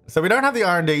 So we don't have the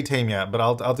R&D team yet, but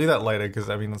I'll do that later because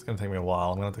I mean it's going to take me a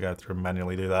while. I'm going to have to go through and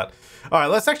manually do that. All right,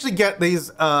 let's actually get these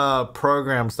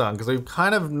programs done because we've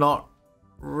kind of not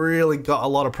really got a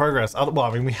lot of progress. Well,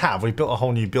 I mean we have. We built a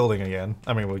whole new building again.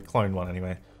 I mean we cloned one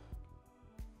anyway.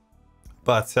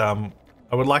 But I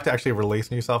would like to actually release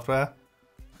new software.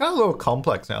 It's kind of a little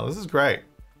complex now. This is great.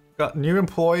 Got new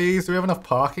employees. Do we have enough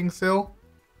parking still?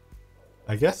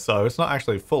 I guess so. It's not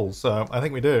actually full, so I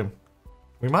think we do.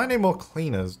 We might need more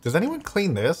cleaners. Does anyone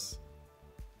clean this?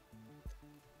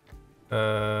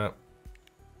 Because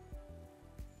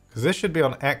this should be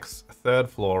on X 3rd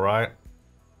floor, right?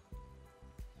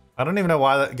 I don't even know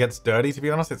why that gets dirty, to be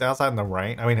honest. It's outside in the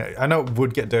rain. I mean, I know it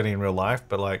would get dirty in real life,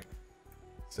 but like,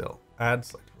 still. Add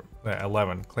select room. There,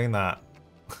 11. Clean that.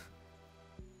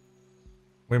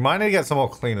 We might need to get some more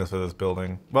cleaners for this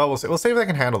building. Well, we'll see. We'll see if they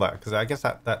can handle that, because I guess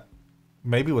that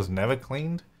maybe was never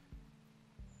cleaned.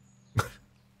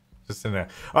 Just in there.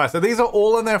 All right, so these are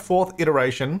all in their 4th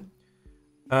iteration.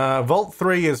 Vault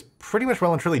 3 is pretty much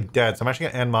well and truly dead, so I'm actually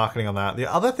going to end marketing on that. The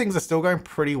other things are still going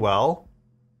pretty well.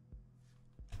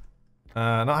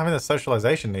 Not having the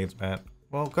socialization needs, man.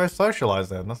 Well, go socialize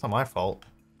then. That's not my fault.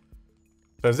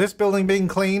 So is this building being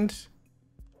cleaned?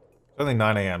 It's only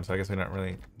 9 a.m. so I guess we don't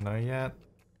really know yet.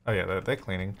 Oh yeah, they're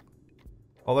cleaning.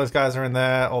 All those guys are in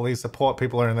there. All these support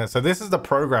people are in there. So this is the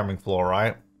programming floor,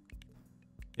 right?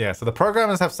 Yeah, so the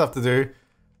programmers have stuff to do.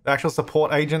 The actual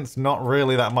support agents, not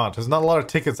really that much. There's not a lot of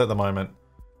tickets at the moment.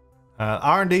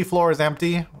 R&D floor is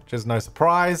empty, which is no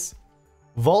surprise.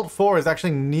 Vault 4 is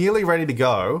actually nearly ready to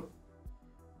go,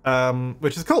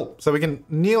 which is cool. So we can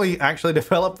nearly actually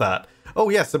develop that. Oh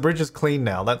yes, the bridge is clean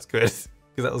now. That's good, because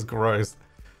that was gross.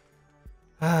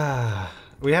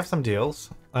 We have some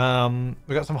deals. We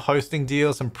got some hosting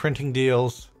deals, some printing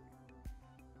deals.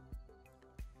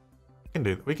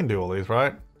 We can do all these,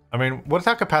 right? I mean, what's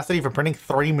our capacity for printing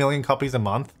 3 million copies a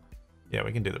month? Yeah,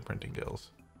 we can do the printing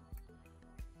deals.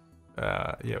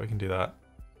 Yeah, we can do that.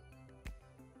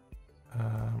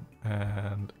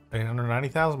 And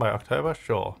 890,000 by October?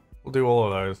 Sure. We'll do all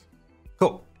of those.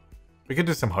 Cool. We could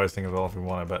do some hosting as well if we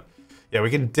wanted, but yeah, we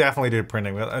can definitely do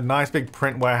printing. We got a nice big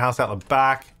print warehouse out the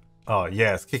back. Oh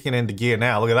yeah, it's kicking into gear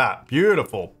now. Look at that.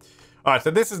 Beautiful. All right,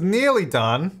 so this is nearly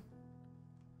done.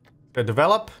 Go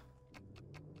develop.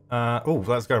 Oh,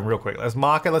 let's go real quick. Let's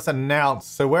mark it. Let's announce.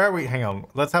 So where are we? Hang on.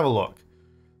 Let's have a look.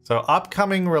 So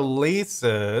upcoming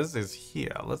releases is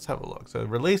here. Let's have a look. So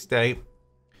release date.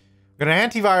 We've got an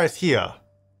antivirus here.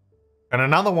 And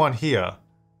another one here.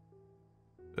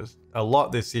 There's a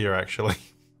lot this year, actually.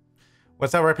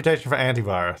 What's our reputation for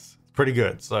antivirus? It's pretty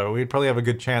good. So we'd probably have a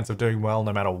good chance of doing well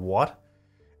no matter what.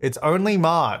 It's only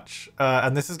March.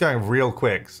 And this is going real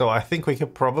quick. So I think we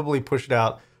could probably push it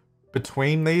out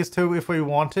between these two if we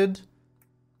wanted.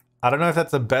 I don't know if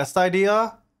that's the best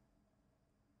idea.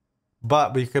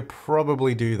 But we could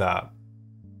probably do that.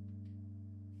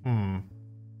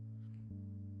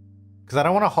 Because I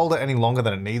don't want to hold it any longer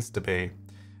than it needs to be.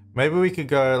 Maybe we could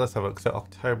go, let's have a look. So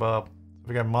October, if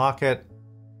we go market,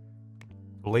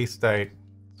 release date.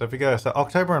 So if we go, so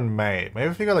October and May.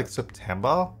 Maybe if we go like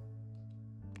September.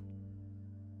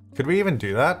 Could we even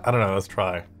do that? I don't know, let's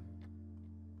try.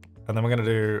 And then we're going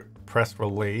to do press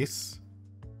release.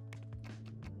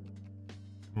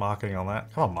 Marketing on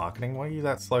that. Come on, marketing. Why are you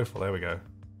that slow for? There we go.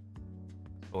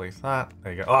 Release that.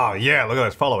 There you go. Oh, yeah. Look at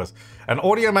those followers. And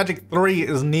Audio Magic 3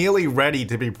 is nearly ready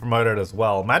to be promoted as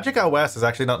well. Magic OS is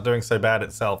actually not doing so bad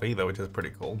itself either, which is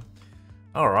pretty cool.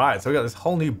 All right. So we got this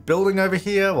whole new building over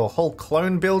here. Well, whole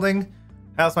clone building.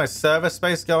 How's my server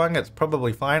space going? It's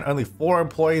probably fine. Only 4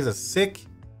 employees are sick.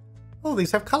 Oh,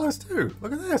 these have colors too.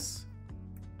 Look at this.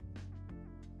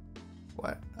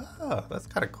 What? Oh, that's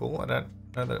kind of cool. I don't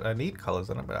know that I need colors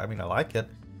in it, but I mean, I like it.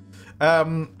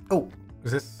 Oh,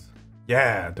 is this?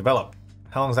 Yeah, develop.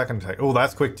 How long is that going to take? Oh,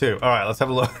 that's quick too. All right, let's have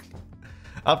a look.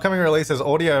 Upcoming releases,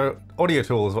 audio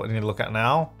tool is what you need to look at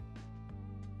now.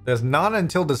 There's none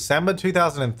until December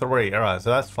 2003. All right, so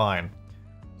that's fine.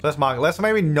 So let's mark. Let's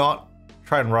maybe not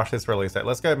try and rush this release date.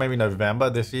 Let's go maybe November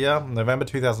this year. November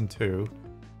 2002.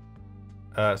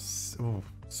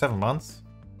 7 months.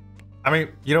 I mean,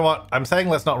 you know what? I'm saying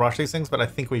let's not rush these things, but I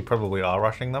think we probably are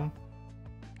rushing them.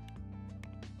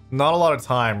 Not a lot of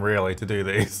time, really, to do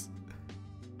these.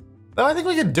 Though I think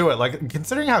we can do it. Like,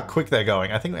 considering how quick they're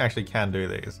going, I think we actually can do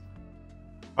these.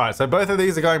 Alright, so both of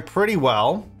these are going pretty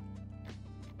well.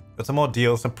 Got some more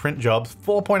deals, some print jobs.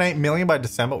 4.8 million by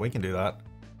December. We can do that.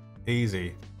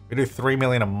 Easy. We do 3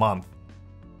 million a month.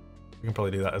 We can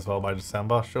probably do that as well by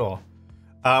December. Sure.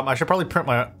 I should probably print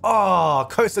my own. Oh,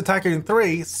 Coaster Tycoon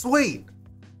 3. Sweet.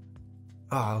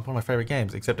 Oh, one of my favorite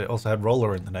games, except it also had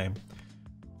Roller in the name.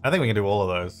 I think we can do all of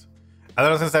those. And then I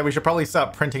was going to say we should probably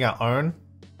start printing our own,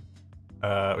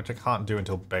 which I can't do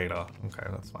until beta. Okay,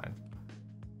 that's fine.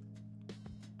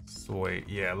 Sweet.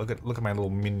 Yeah, look at my little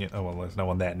minion. Oh, well, there's no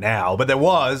one there now, but there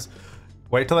was.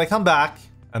 Wait till they come back,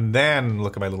 and then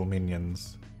look at my little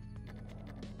minions.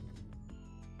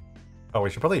 Oh,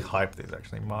 we should probably hype these,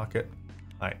 actually. Market.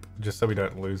 Hype, just so we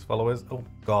don't lose followers. Oh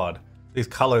god, these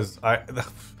colors, I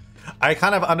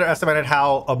kind of underestimated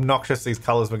how obnoxious these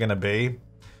colors were going to be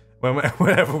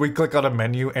whenever we click on a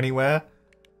menu anywhere.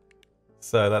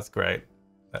 So that's great.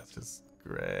 That's just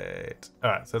great. All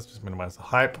right, so let's just minimize the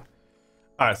hype.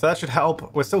 All right, so that should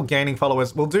help. We're still gaining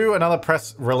followers. We'll do another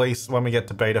press release when we get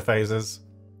to beta phases.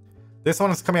 This one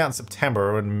is coming out in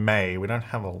September or in May. We don't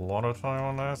have a lot of time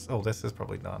on this. Oh, this is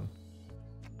probably done.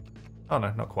 Oh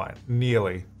no, not quite.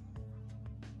 Nearly.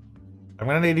 I'm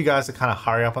gonna need you guys to kind of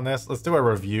hurry up on this. Let's do a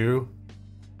review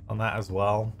on that as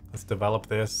well. Let's develop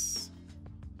this.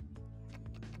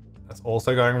 That's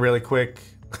also going really quick.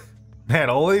 Man,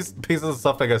 all these pieces of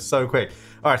stuff, they go so quick.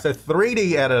 All right, so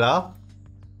 3D editor,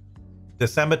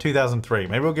 December 2003.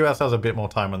 Maybe we'll give ourselves a bit more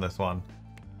time on this one.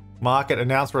 Market,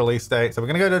 announce release date. So we're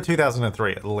going to go to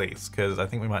 2003 at least, because I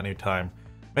think we might need time.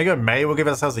 Maybe go May, we'll give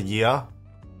ourselves a year.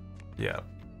 Yeah. All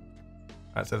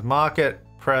right, it says market,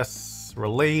 press,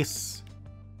 release.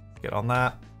 Get on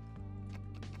that.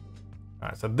 All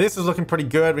right, so this is looking pretty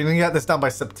good. We're going to get this done by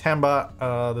September.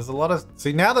 There's a lot of...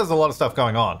 See, now there's a lot of stuff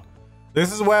going on.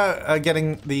 This is where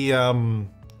getting the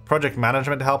project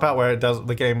management to help out, where it does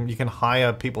the game, you can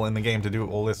hire people in the game to do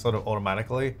all this sort of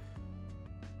automatically.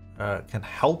 Can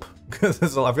help, because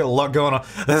I've got a lot going on.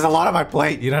 There's a lot on my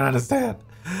plate. You don't understand.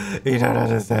 You don't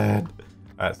understand. All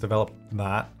right, let's develop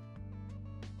that.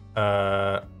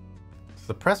 So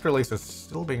the press release is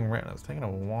still being written. It's taking a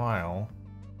while.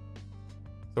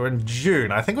 So we're in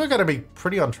June. I think we're going to be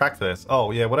pretty on track for this.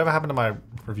 Oh, yeah, whatever happened to my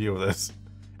review of this?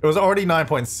 It was already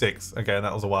 9.6. Okay,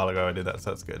 that was a while ago I did that, so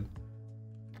that's good.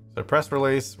 So press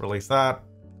release, release that.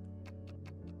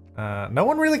 No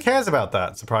one really cares about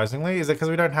that, surprisingly. Is it because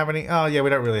we don't have any... Oh, yeah,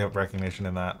 we don't really have recognition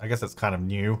in that. I guess it's kind of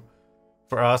new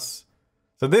for us.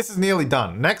 So this is nearly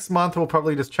done. Next month, we'll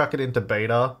probably just chuck it into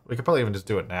beta. We could probably even just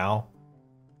do it now.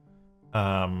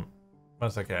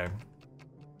 That's okay.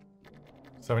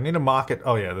 So we need to market...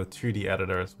 Oh, yeah, the 2D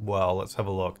editor as well. Let's have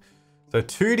a look. So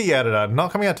 2D editor,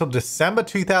 not coming out till December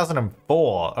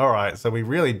 2004. All right, so we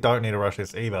really don't need to rush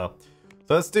this either.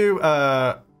 So let's do...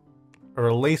 a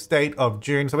release date of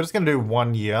June. So we're just going to do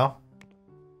 1 year.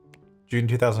 June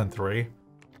 2003.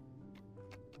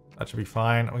 That should be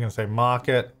fine. We're going to say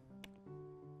market.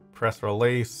 Press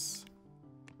release.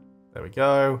 There we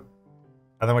go.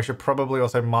 And then we should probably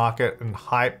also market and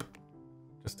hype.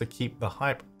 Just to keep the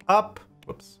hype up.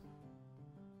 Whoops.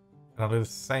 And I'll do the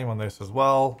same on this as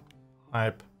well.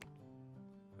 Hype.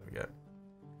 There we go.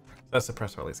 That's the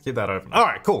press release. Keep that open.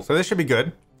 Alright, cool. So this should be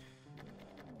good.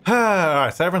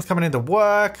 Alright, so everyone's coming into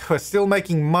work. We're still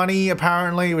making money,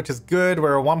 apparently, which is good.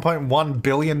 We're a $1.1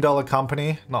 billion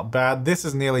company. Not bad. This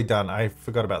is nearly done. I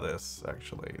forgot about this,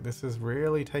 actually. This is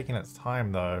really taking its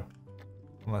time, though.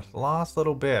 The last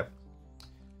little bit.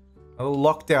 A little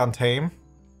lockdown team.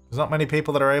 There's not many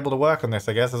people that are able to work on this,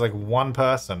 I guess. There's like one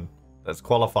person that's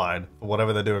qualified for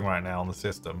whatever they're doing right now on the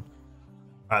system.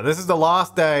 Alright, this is the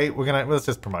last day. Let's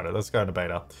just promote it. Let's go into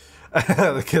beta.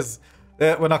 Because...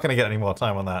 we're not going to get any more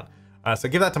time on that. So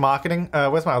give that to marketing.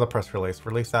 Where's my other press release?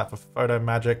 Release that for Photo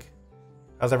Magic.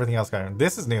 How's everything else going?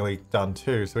 This is nearly done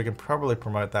too, so we can probably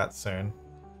promote that soon.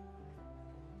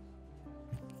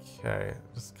 Okay,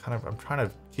 just kind of, I'm trying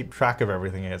to keep track of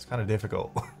everything here. It's kind of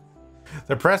difficult.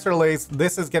 The press release,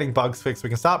 this is getting bugs fixed. We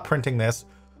can start printing this.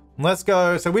 Let's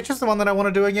go. So which is the one that I want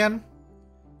to do again?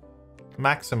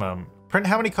 Maximum. Print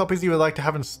how many copies you would like to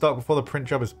have in stock before the print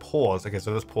job is paused. Okay,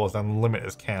 so this pause, then limit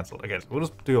is cancelled. Okay, so we'll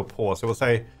just do a pause. So we'll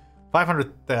say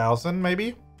 500,000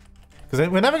 maybe? Because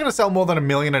we're never going to sell more than 1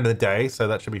 million in a day, so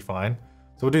that should be fine.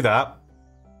 So we'll do that.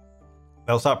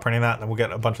 They'll start printing that, and then we'll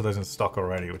get a bunch of those in stock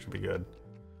already, which would be good.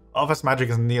 Office Magic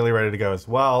is nearly ready to go as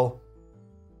well.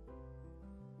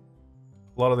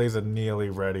 A lot of these are nearly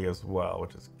ready as well,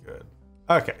 which is good.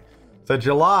 Okay, so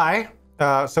July.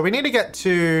 So we need to get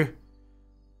to...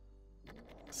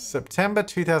 September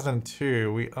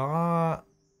 2002, we are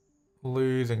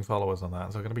losing followers on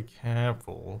that, so we're going to be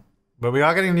careful. But we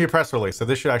are getting a new press release, so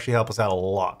this should actually help us out a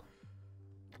lot.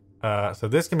 So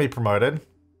this can be promoted. I'm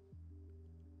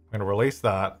going to release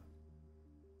that.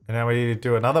 And now we need to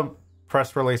do another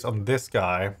press release on this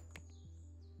guy.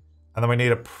 And then we need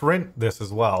to print this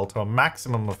as well to a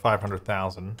maximum of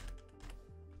 500,000.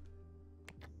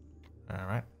 All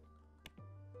right.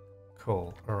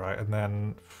 Cool. All right, and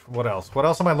then what else? What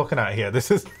else am I looking at here? This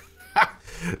is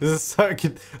this is so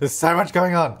cute. There's so much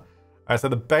going on. All right, so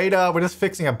the beta, we're just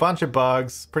fixing a bunch of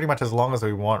bugs, pretty much as long as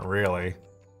we want, really,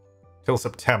 till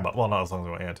September. Well, not as long as we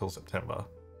want, yeah, till September.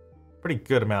 Pretty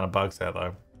good amount of bugs there,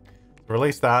 though.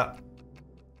 Release that,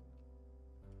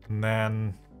 and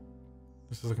then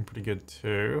this is looking pretty good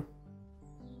too.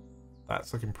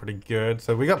 That's looking pretty good.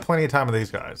 So we got plenty of time with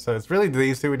these guys. So it's really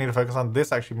these two we need to focus on.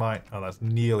 This actually might... Oh, that's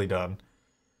nearly done.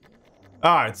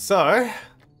 All right, so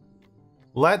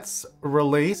let's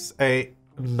release a...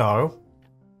 No.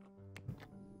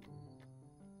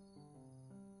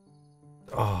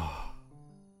 Oh.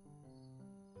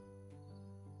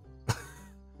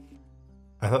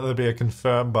 I thought there'd be a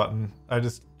confirm button. I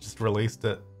just released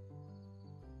it.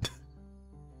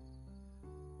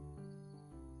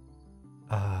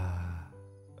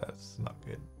 That's not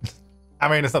good. I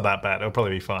mean, it's not that bad. It'll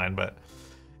probably be fine, but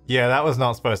yeah, that was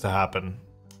not supposed to happen.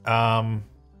 All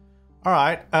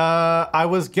right. I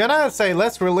was gonna say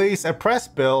let's release a press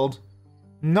build,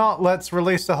 not let's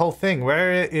release the whole thing.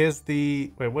 Where is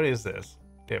the... Wait, what is this?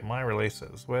 Yeah, my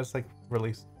releases. Where's like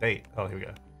release date? Oh, here we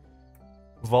go.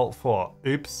 Vault 4.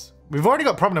 Oops. We've already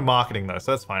got prominent marketing though,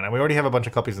 so that's fine. And we already have a bunch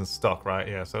of copies in stock, right?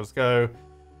 Yeah, so let's go.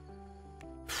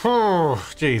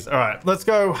 Jeez. All right, let's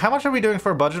go. How much are we doing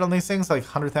for a budget on these things? Like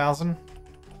 100,000?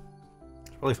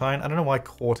 Really fine. I don't know why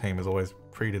core team is always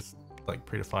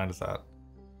predefined as that.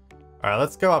 All right,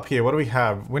 let's go up here. What do we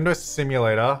have? Windows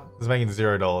Simulator is making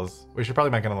 $0. We should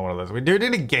probably make another one of those. We do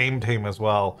need a game team as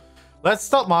well. Let's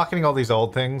stop marketing all these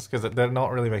old things because they're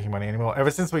not really making money anymore.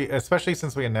 Especially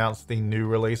since we announced the new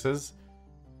releases.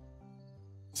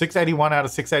 681 out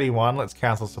of 681. Let's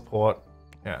cancel support.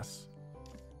 Yes.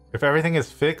 If everything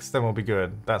is fixed, then we'll be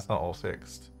good. That's not all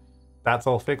fixed. That's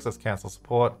all fixed. Let's cancel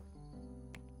support.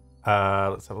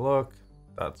 Let's have a look.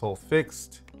 That's all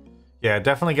fixed. Yeah,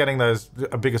 definitely getting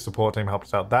a bigger support team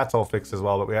helps out. That's all fixed as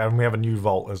well, but we have a new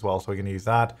vault as well, so we can use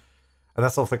that. And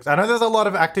that's all fixed. I know there's a lot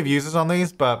of active users on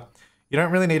these, but you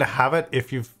don't really need to have it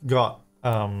if you've got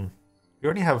you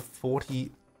already have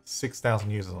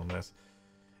 46,000 users on this.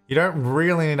 You don't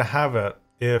really need to have it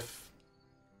if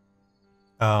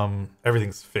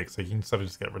everything's fixed, so you can sort of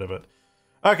just get rid of it.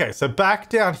 Okay, so back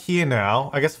down here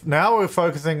now. I guess now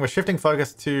we're shifting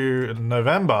focus to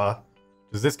November.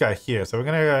 Is this guy here? So we're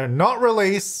gonna go not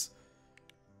release.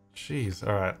 Jeez,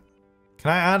 all right. Can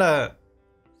I add a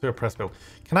press build?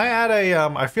 Can I add a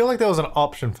I feel like there was an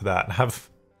option for that. Have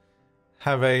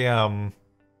a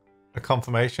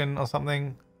confirmation or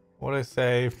something. What do I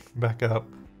say? Back up.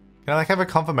 Can I like have a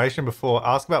confirmation before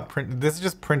ask about print? This is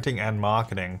just printing and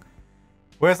marketing.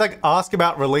 Where it's like ask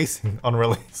about releasing on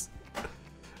release.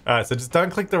 All right, so just don't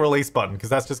click the release button because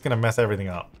that's just gonna mess everything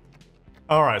up.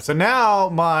 All right, so now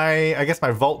I guess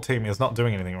my Vault team is not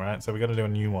doing anything, right? So we got to do a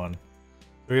new one.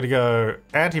 We're gonna go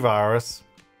antivirus,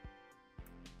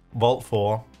 Vault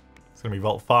 4. It's gonna be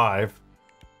Vault 5,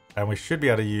 and we should be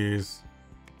able to use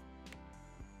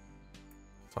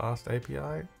Fast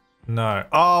API. No,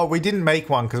 oh, we didn't make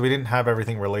one because we didn't have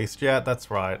everything released yet.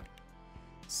 That's right.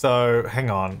 So hang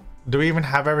on, do we even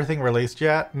have everything released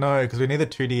yet? No, because we need the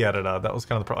 2D editor. That was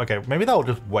kind of the problem. Okay, maybe they'll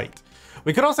just wait.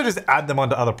 We could also just add them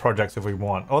onto other projects if we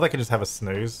want, or they could just have a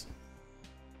snooze.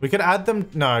 We could add them,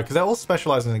 no, because they're all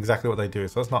specialized in exactly what they do,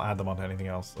 so let's not add them onto anything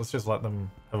else. Let's just let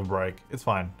them have a break. It's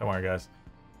fine, don't worry guys.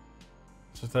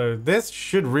 So this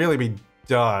should really be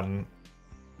done.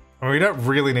 I mean, we don't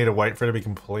really need to wait for it to be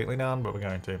completely done, but we're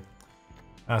going to.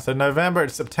 So November,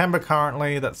 it's September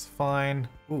currently, that's fine.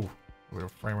 Ooh, a little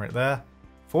frame rate there.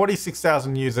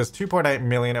 46,000 users, 2.8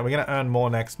 million, and we're gonna earn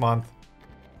more next month.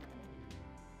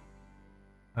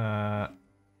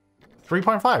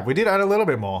 3.5. We did earn a little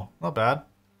bit more. Not bad.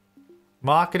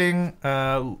 Marketing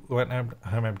went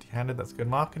home empty-handed. That's good.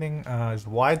 Marketing is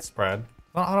widespread.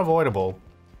 Not unavoidable.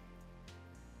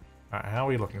 Alright, how are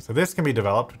we looking? So this can be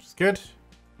developed, which is good.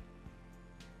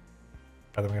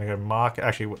 And then we're going to go market.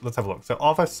 Actually, let's have a look. So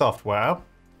Office software.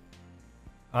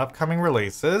 Upcoming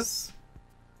releases.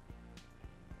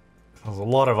 There's a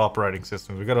lot of operating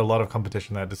systems. We've got a lot of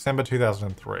competition there. December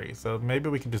 2003. So maybe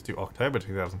we can just do October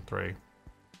 2003.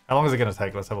 How long is it going to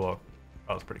take? Let's have a look.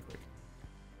 Oh, it's pretty quick.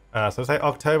 So say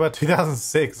October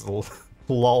 2006.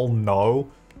 Lol, no.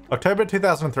 October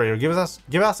 2003. We'll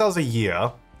give ourselves a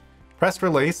year. Press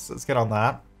release. Let's get on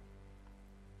that.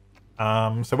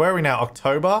 So where are we now?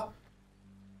 October.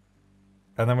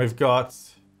 And then we've got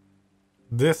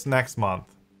this next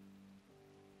month.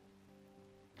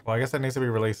 Well, I guess it needs to be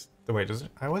released. Wait,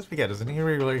 I always forget. Does it need to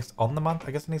be released on the month?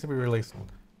 I guess it needs to be released.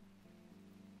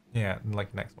 Yeah,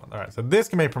 like next month. All right, so this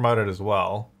can be promoted as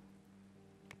well.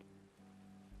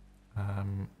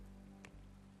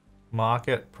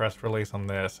 Market press release on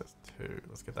this is 2.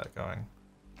 Let's get that going.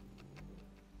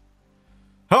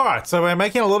 All right, so we're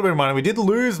making a little bit of money. We did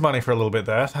lose money for a little bit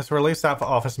there. Let's release that for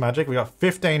Office Magic. We got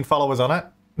 15 followers on it.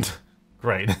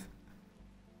 Great.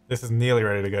 This is nearly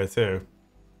ready to go too.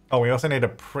 Oh, we also need to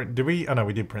print. Did we? Oh no,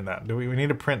 we did print that. We need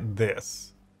to print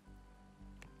this.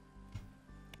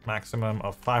 Maximum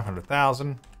of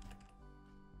 500,000.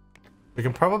 We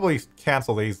can probably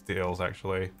cancel these deals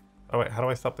actually. Oh wait, how do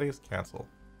I stop these? Cancel.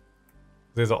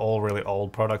 These are all really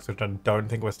old products which I don't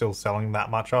think we're still selling that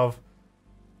much of.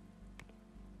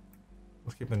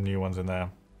 Let's keep the new ones in there.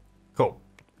 Cool.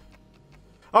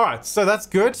 All right, so that's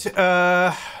good.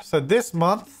 So this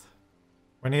month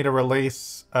we need to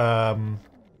release so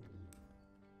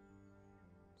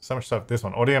much stuff. This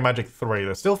one, Audio Magic 3.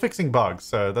 They're still fixing bugs,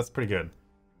 so that's pretty good.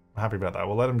 I'm happy about that.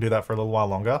 We'll let them do that for a little while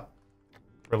longer.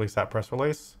 Release that press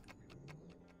release.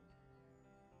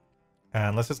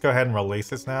 And let's just go ahead and release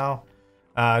this now.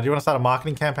 Do you want to start a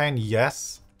marketing campaign?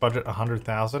 Yes. Budget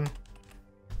 100,000.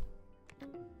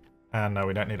 And no,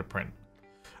 we don't need a print.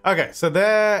 Okay, so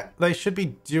they should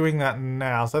be doing that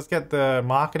now. So let's get the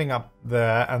marketing up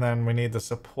there, and then we need the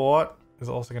support is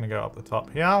also going to go up the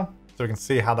top here, so we can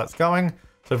see how that's going.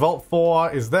 So Vault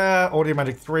 4 is there, Audio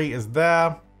Magic 3 is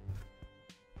there.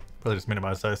 Probably just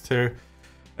minimize those two.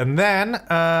 And then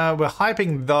we're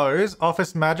hyping those.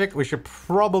 Office Magic, we should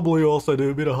probably also do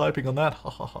a bit of hyping on that.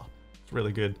 It's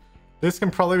really good. This can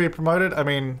probably be promoted. I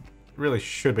mean, it really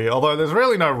should be. Although there's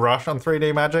really no rush on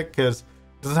 3D Magic because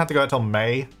it doesn't have to go until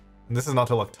May. And this is not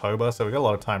till October, so we got a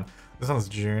lot of time. This one's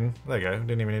June. There you go.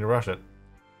 Didn't even need to rush it.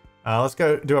 Let's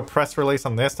go do a press release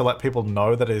on this to let people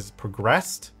know that it is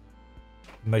progressed.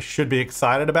 And they should be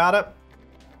excited about it.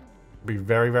 Be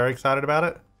very, very excited about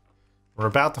it. We're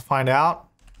about to find out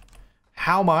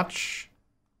how much.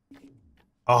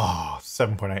 Oh,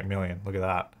 7.8 million. Look at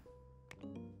that.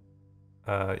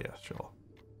 Yeah, sure.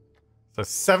 So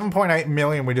 7.8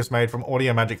 million we just made from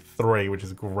Audio Magic 3, which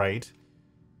is great.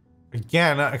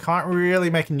 Again, I can't really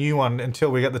make a new one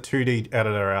until we get the 2D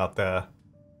editor out there.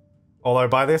 Although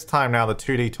by this time now, the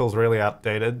 2D tool's really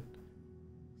outdated.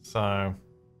 So,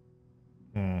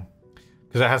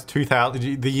 because it has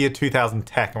 2000, the year 2000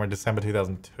 tech, and we're December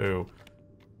 2002.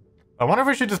 I wonder if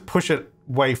we should just push it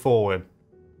way forward.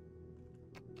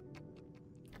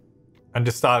 And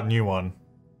just start a new one.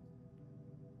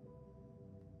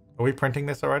 Are we printing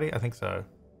this already? I think so.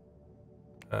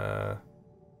 No.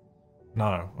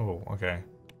 Oh, okay.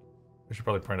 We should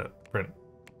probably print it. Print.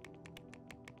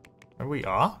 Maybe we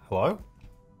are? Hello?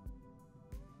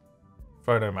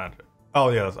 Photo Magic. Oh,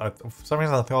 yeah. For some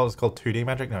reason I thought it was called 2D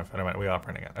Magic. No, Photo Magic. We are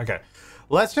printing it. Okay.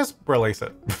 Let's just release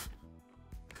it.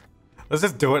 Let's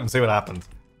just do it and see what happens.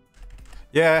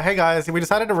 Yeah, hey guys. We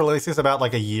decided to release this about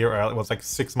like a year early. Well, it's like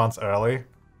 6 months early.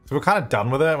 So we're kind of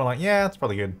done with it. We're like, yeah, it's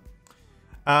probably good.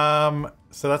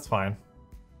 So that's fine.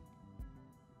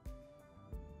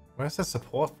 Where's the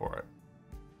support for it?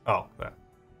 Oh, there.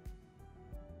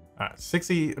 Alright,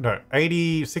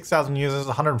 86,000 users,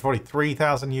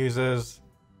 143,000 users.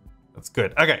 That's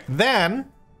good. Okay,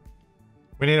 then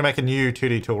we need to make a new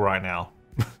 2D tool right now.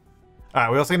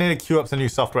 Alright, we also need to queue up some new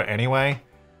software anyway.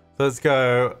 So let's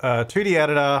go 2D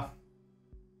editor.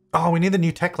 Oh, we need the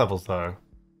new tech levels though.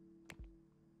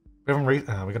 We haven't we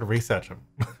gotta research them.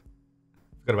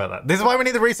 Forgot about that. This is why we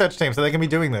need the research team, so they can be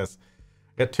doing this.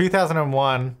 We got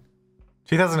 2001,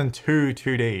 2002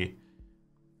 2D.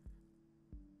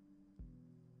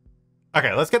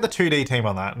 Okay, let's get the 2D team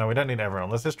on that. No, we don't need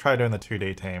everyone. Let's just try doing the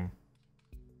 2D team.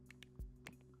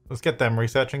 Let's get them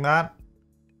researching that.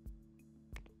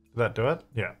 Did that do it?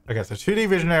 Yeah. Okay, so 2D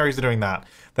visionaries are doing that.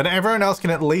 Then everyone else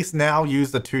can at least now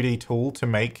use the 2D tool to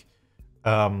make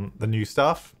the new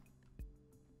stuff.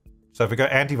 So if we go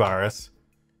antivirus,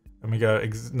 and we go,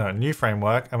 new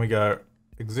framework, and we go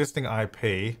existing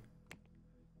IP,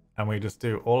 and we just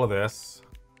do all of this.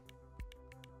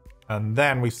 And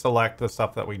then we select the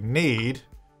stuff that we need.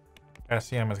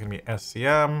 SCM is going to be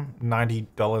SCM,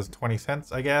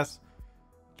 $90.20, I guess.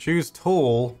 Choose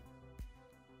tool.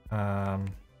 Hang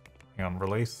on,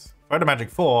 release. Photo Magic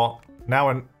 4. Now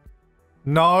we're...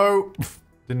 No!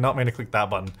 Did not mean to click that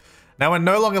button. Now we're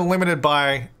no longer limited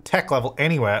by tech level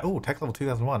anywhere. Oh, tech level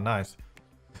 2001, nice.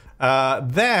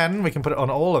 Then we can put it on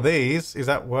all of these. Is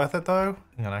that worth it though?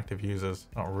 Hang on, active users.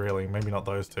 Not really. Maybe not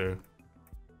those two.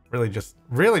 Really just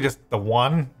the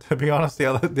one, to be honest. The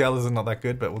others are not that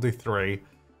good, but we'll do 3.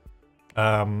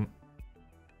 Cool.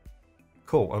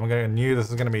 And we're going new. This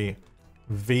is going to be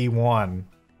V1.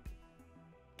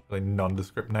 Really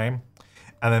nondescript name.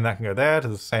 And then that can go there to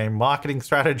the same marketing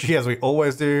strategy as we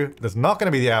always do. There's not going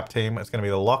to be the app team. It's going to be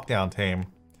the lockdown team.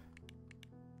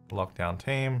 Lockdown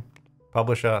team.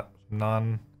 Publisher,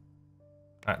 none.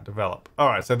 All right, develop. All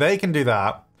right, so they can do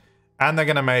that. And they're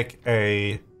going to make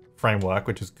a framework,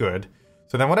 which is good.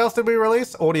 So then what else did we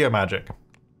release? Audio Magic.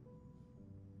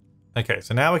 Okay,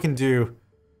 so now we can do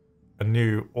a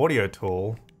new audio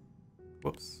tool.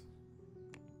 Whoops.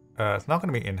 It's not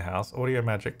going to be in-house. Audio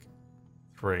Magic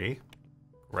 3.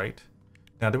 Great.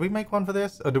 Now, did we make one for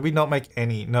this? Or did we not make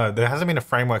any? No, there hasn't been a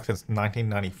framework since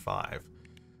 1995.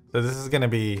 So this is going to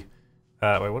be...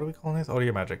 wait, what are we calling this?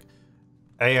 Audio Magic.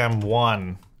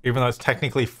 AM1. Even though it's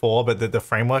technically 4, but the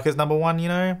framework is number 1, you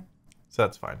know? So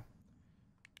that's fine.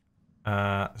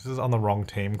 This is on the wrong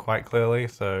team quite clearly,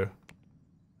 so...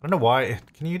 I don't know why.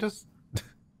 Can you just...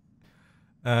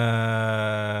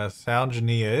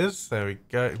 Soundgineers. There we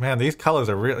go. Man, these colors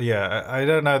are really... Yeah, I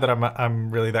don't know that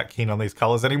I'm really that keen on these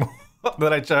colors anymore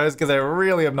that I chose because they're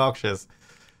really obnoxious.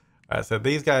 Alright, so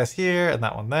these guys here and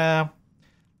that one there.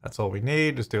 That's all we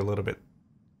need. Just do a little bit...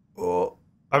 Oh,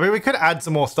 I mean, we could add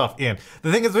some more stuff in.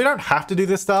 The thing is, we don't have to do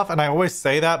this stuff, and I always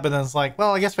say that, but then it's like,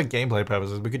 well, I guess for gameplay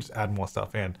purposes, we could just add more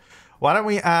stuff in. Why don't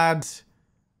we add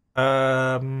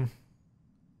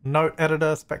note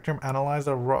editor, spectrum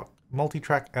analyzer, rock,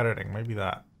 multi-track editing, maybe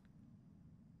that.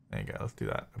 There you go, let's do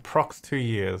that. Approx 2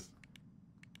 years.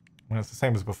 Well, it's the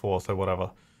same as before, so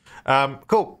whatever.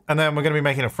 Cool, and then we're going to be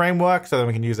making a framework so then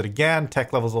we can use it again.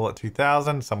 Tech level's all at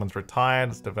 2000, someone's retired,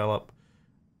 let's develop.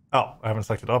 Oh, I haven't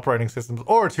selected operating systems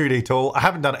or a 2D tool. I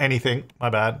haven't done anything, my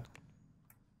bad.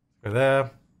 Go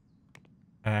there.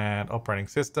 And operating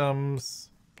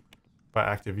systems by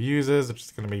active users, it's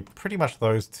just going to be pretty much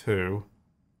those two.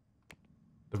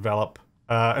 Develop.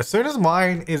 As soon as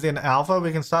mine is in alpha,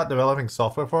 we can start developing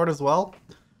software for it as well.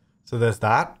 So there's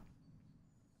that,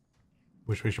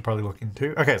 which we should probably look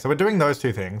into. Okay, so we're doing those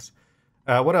two things.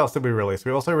 What else did we release?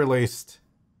 We also released...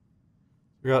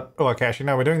 We got... Oh, okay, actually,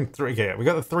 no, we're doing three... Yeah, we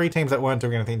got the 3 teams that weren't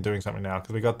doing anything doing something now,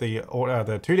 because we got the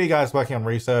 2D guys working on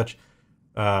research,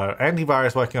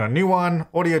 antivirus working on a new one,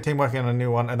 audio team working on a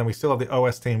new one, and then we still have the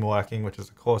OS team working, which is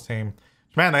the core team.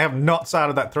 Man, they have not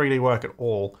started that 3D work at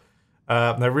all.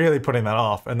 They're really putting that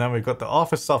off. And then we've got the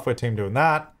office software team doing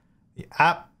that. The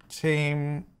app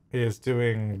team is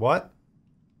doing what?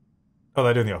 Oh,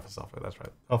 they're doing the office software. That's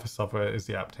right. Office software is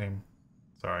the app team.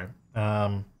 Sorry.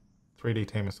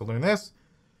 3D team is still doing this.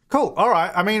 Cool. All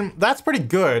right. I mean, that's pretty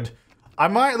good. I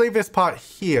might leave this part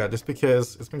here just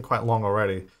because it's been quite long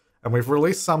already. And we've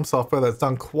released some software that's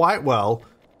done quite well.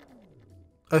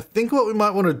 I think what we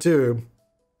might want to do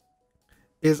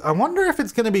is I wonder if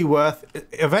it's going to be worth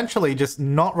eventually just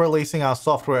not releasing our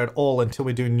software at all until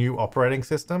we do new operating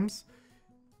systems.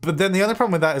 But then the other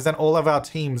problem with that is then all of our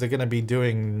teams are going to be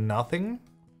doing nothing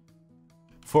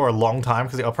for a long time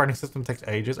because the operating system takes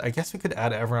ages. I guess we could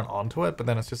add everyone onto it, but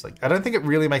then it's just like, I don't think it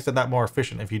really makes it that more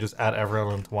efficient if you just add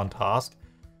everyone into one task.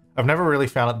 I've never really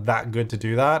found it that good to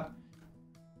do that.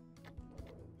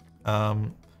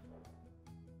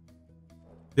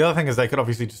 The other thing is they could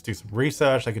obviously just do some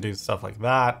research. They could do stuff like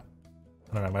that.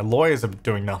 I don't know. My lawyers are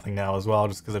doing nothing now as well,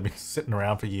 just because they've been sitting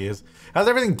around for years. How's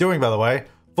everything doing, by the way?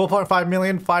 4.5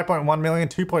 million, 5.1 million,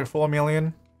 2.4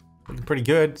 million. Looking pretty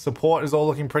good. Support is all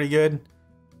looking pretty good.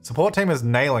 Support team is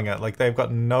nailing it. Like, they've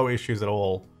got no issues at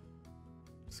all.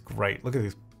 It's great. Look at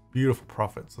these beautiful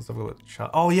profits. Let's have a look at the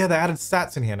chart. Oh, yeah, they added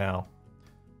stats in here now.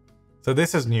 So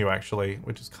this is new, actually,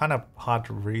 which is kind of hard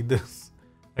to read this.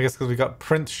 I guess because we got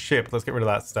print shipped. Let's get rid of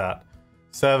that stat.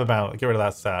 Serve amount. Get rid of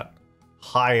that stat.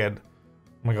 Hired.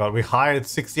 Oh my god, we hired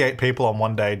 68 people on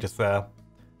one day just there.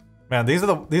 Man, these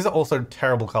are also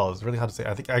terrible colors. It's really hard to see.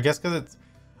 I guess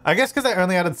because they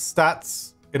only added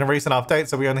stats in a recent update,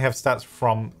 so we only have stats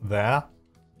from there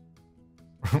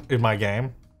in my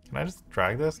game. Can I just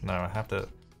drag this? No, I have to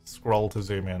scroll to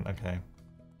zoom in. Okay.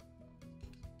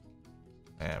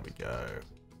 There we go.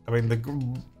 I mean,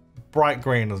 the bright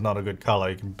green is not a good color.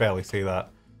 You can barely see that.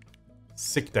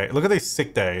 Sick day. Look at these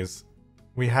sick days.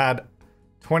 We had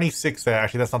 26 there.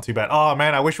 Actually, that's not too bad. Oh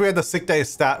man, I wish we had the sick day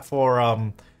stat for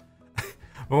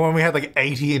when we had like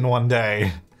 80 in one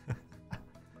day.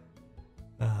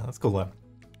 That's cool though.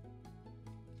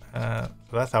 So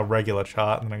that's our regular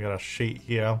chart, and then I got a sheet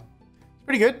here.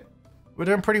 Pretty good. We're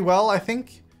doing pretty well, I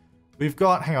think. We've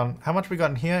got, hang on, how much we got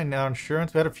in here in our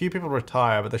insurance? We had a few people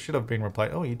retire, but they should have been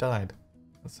replaced. Oh, you died.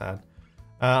 That's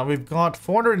sad. We've got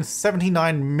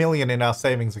 479 million in our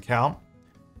savings account.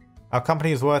 Our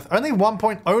company is worth only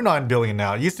 1.09 billion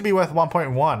now. It used to be worth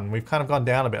 1.1. We've kind of gone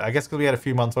down a bit. I guess because we had a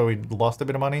few months where we lost a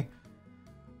bit of money.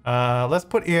 Let's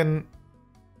put in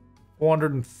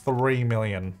 403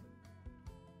 million.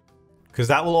 Because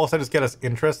that will also just get us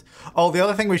interest. Oh, the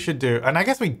other thing we should do, and I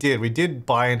guess we did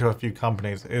buy into a few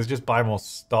companies, is just buy more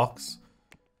stocks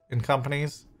in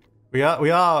companies. We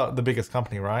are the biggest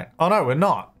company, right? Oh no, we're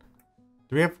not.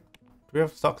 Do we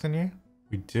have stocks in you?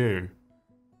 We do.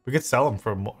 We could sell them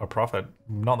for a profit.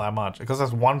 Not that much. It costs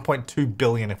us 1.2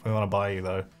 billion if we want to buy you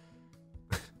though.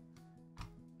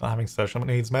 Not having social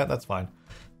needs met, that's fine.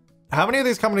 How many of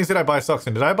these companies did I buy stocks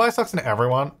in? Did I buy stocks in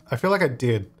everyone? I feel like I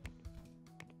did.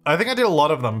 I think I did a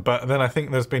lot of them, but then I think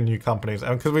there's been new companies.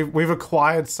 And because we've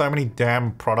acquired so many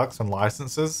damn products and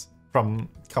licenses from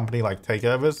company like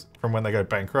takeovers from when they go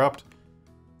bankrupt.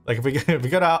 Like if we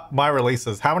go out my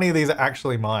releases, how many of these are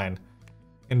actually mine?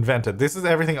 Invented. This is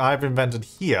everything I've invented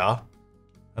here.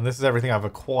 And this is everything I've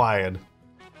acquired.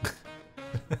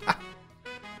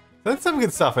 That's some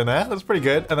good stuff in there. That's pretty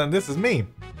good. And then this is me.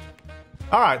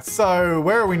 Alright, so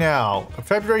where are we now?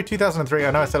 February 2003.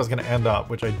 I know I said I was going to end up,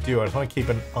 which I do. I just want to keep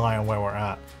an eye on where we're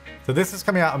at. So this is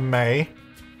coming out in May.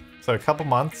 So a couple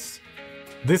months.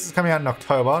 This is coming out in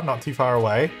October, not too far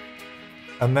away.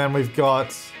 And then we've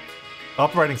got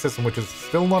operating system, which is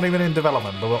still not even in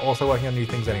development, but we're also working on new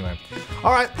things anyway.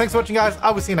 All right, thanks for watching, guys.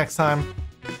 I will see you next time.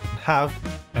 Have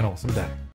an awesome day.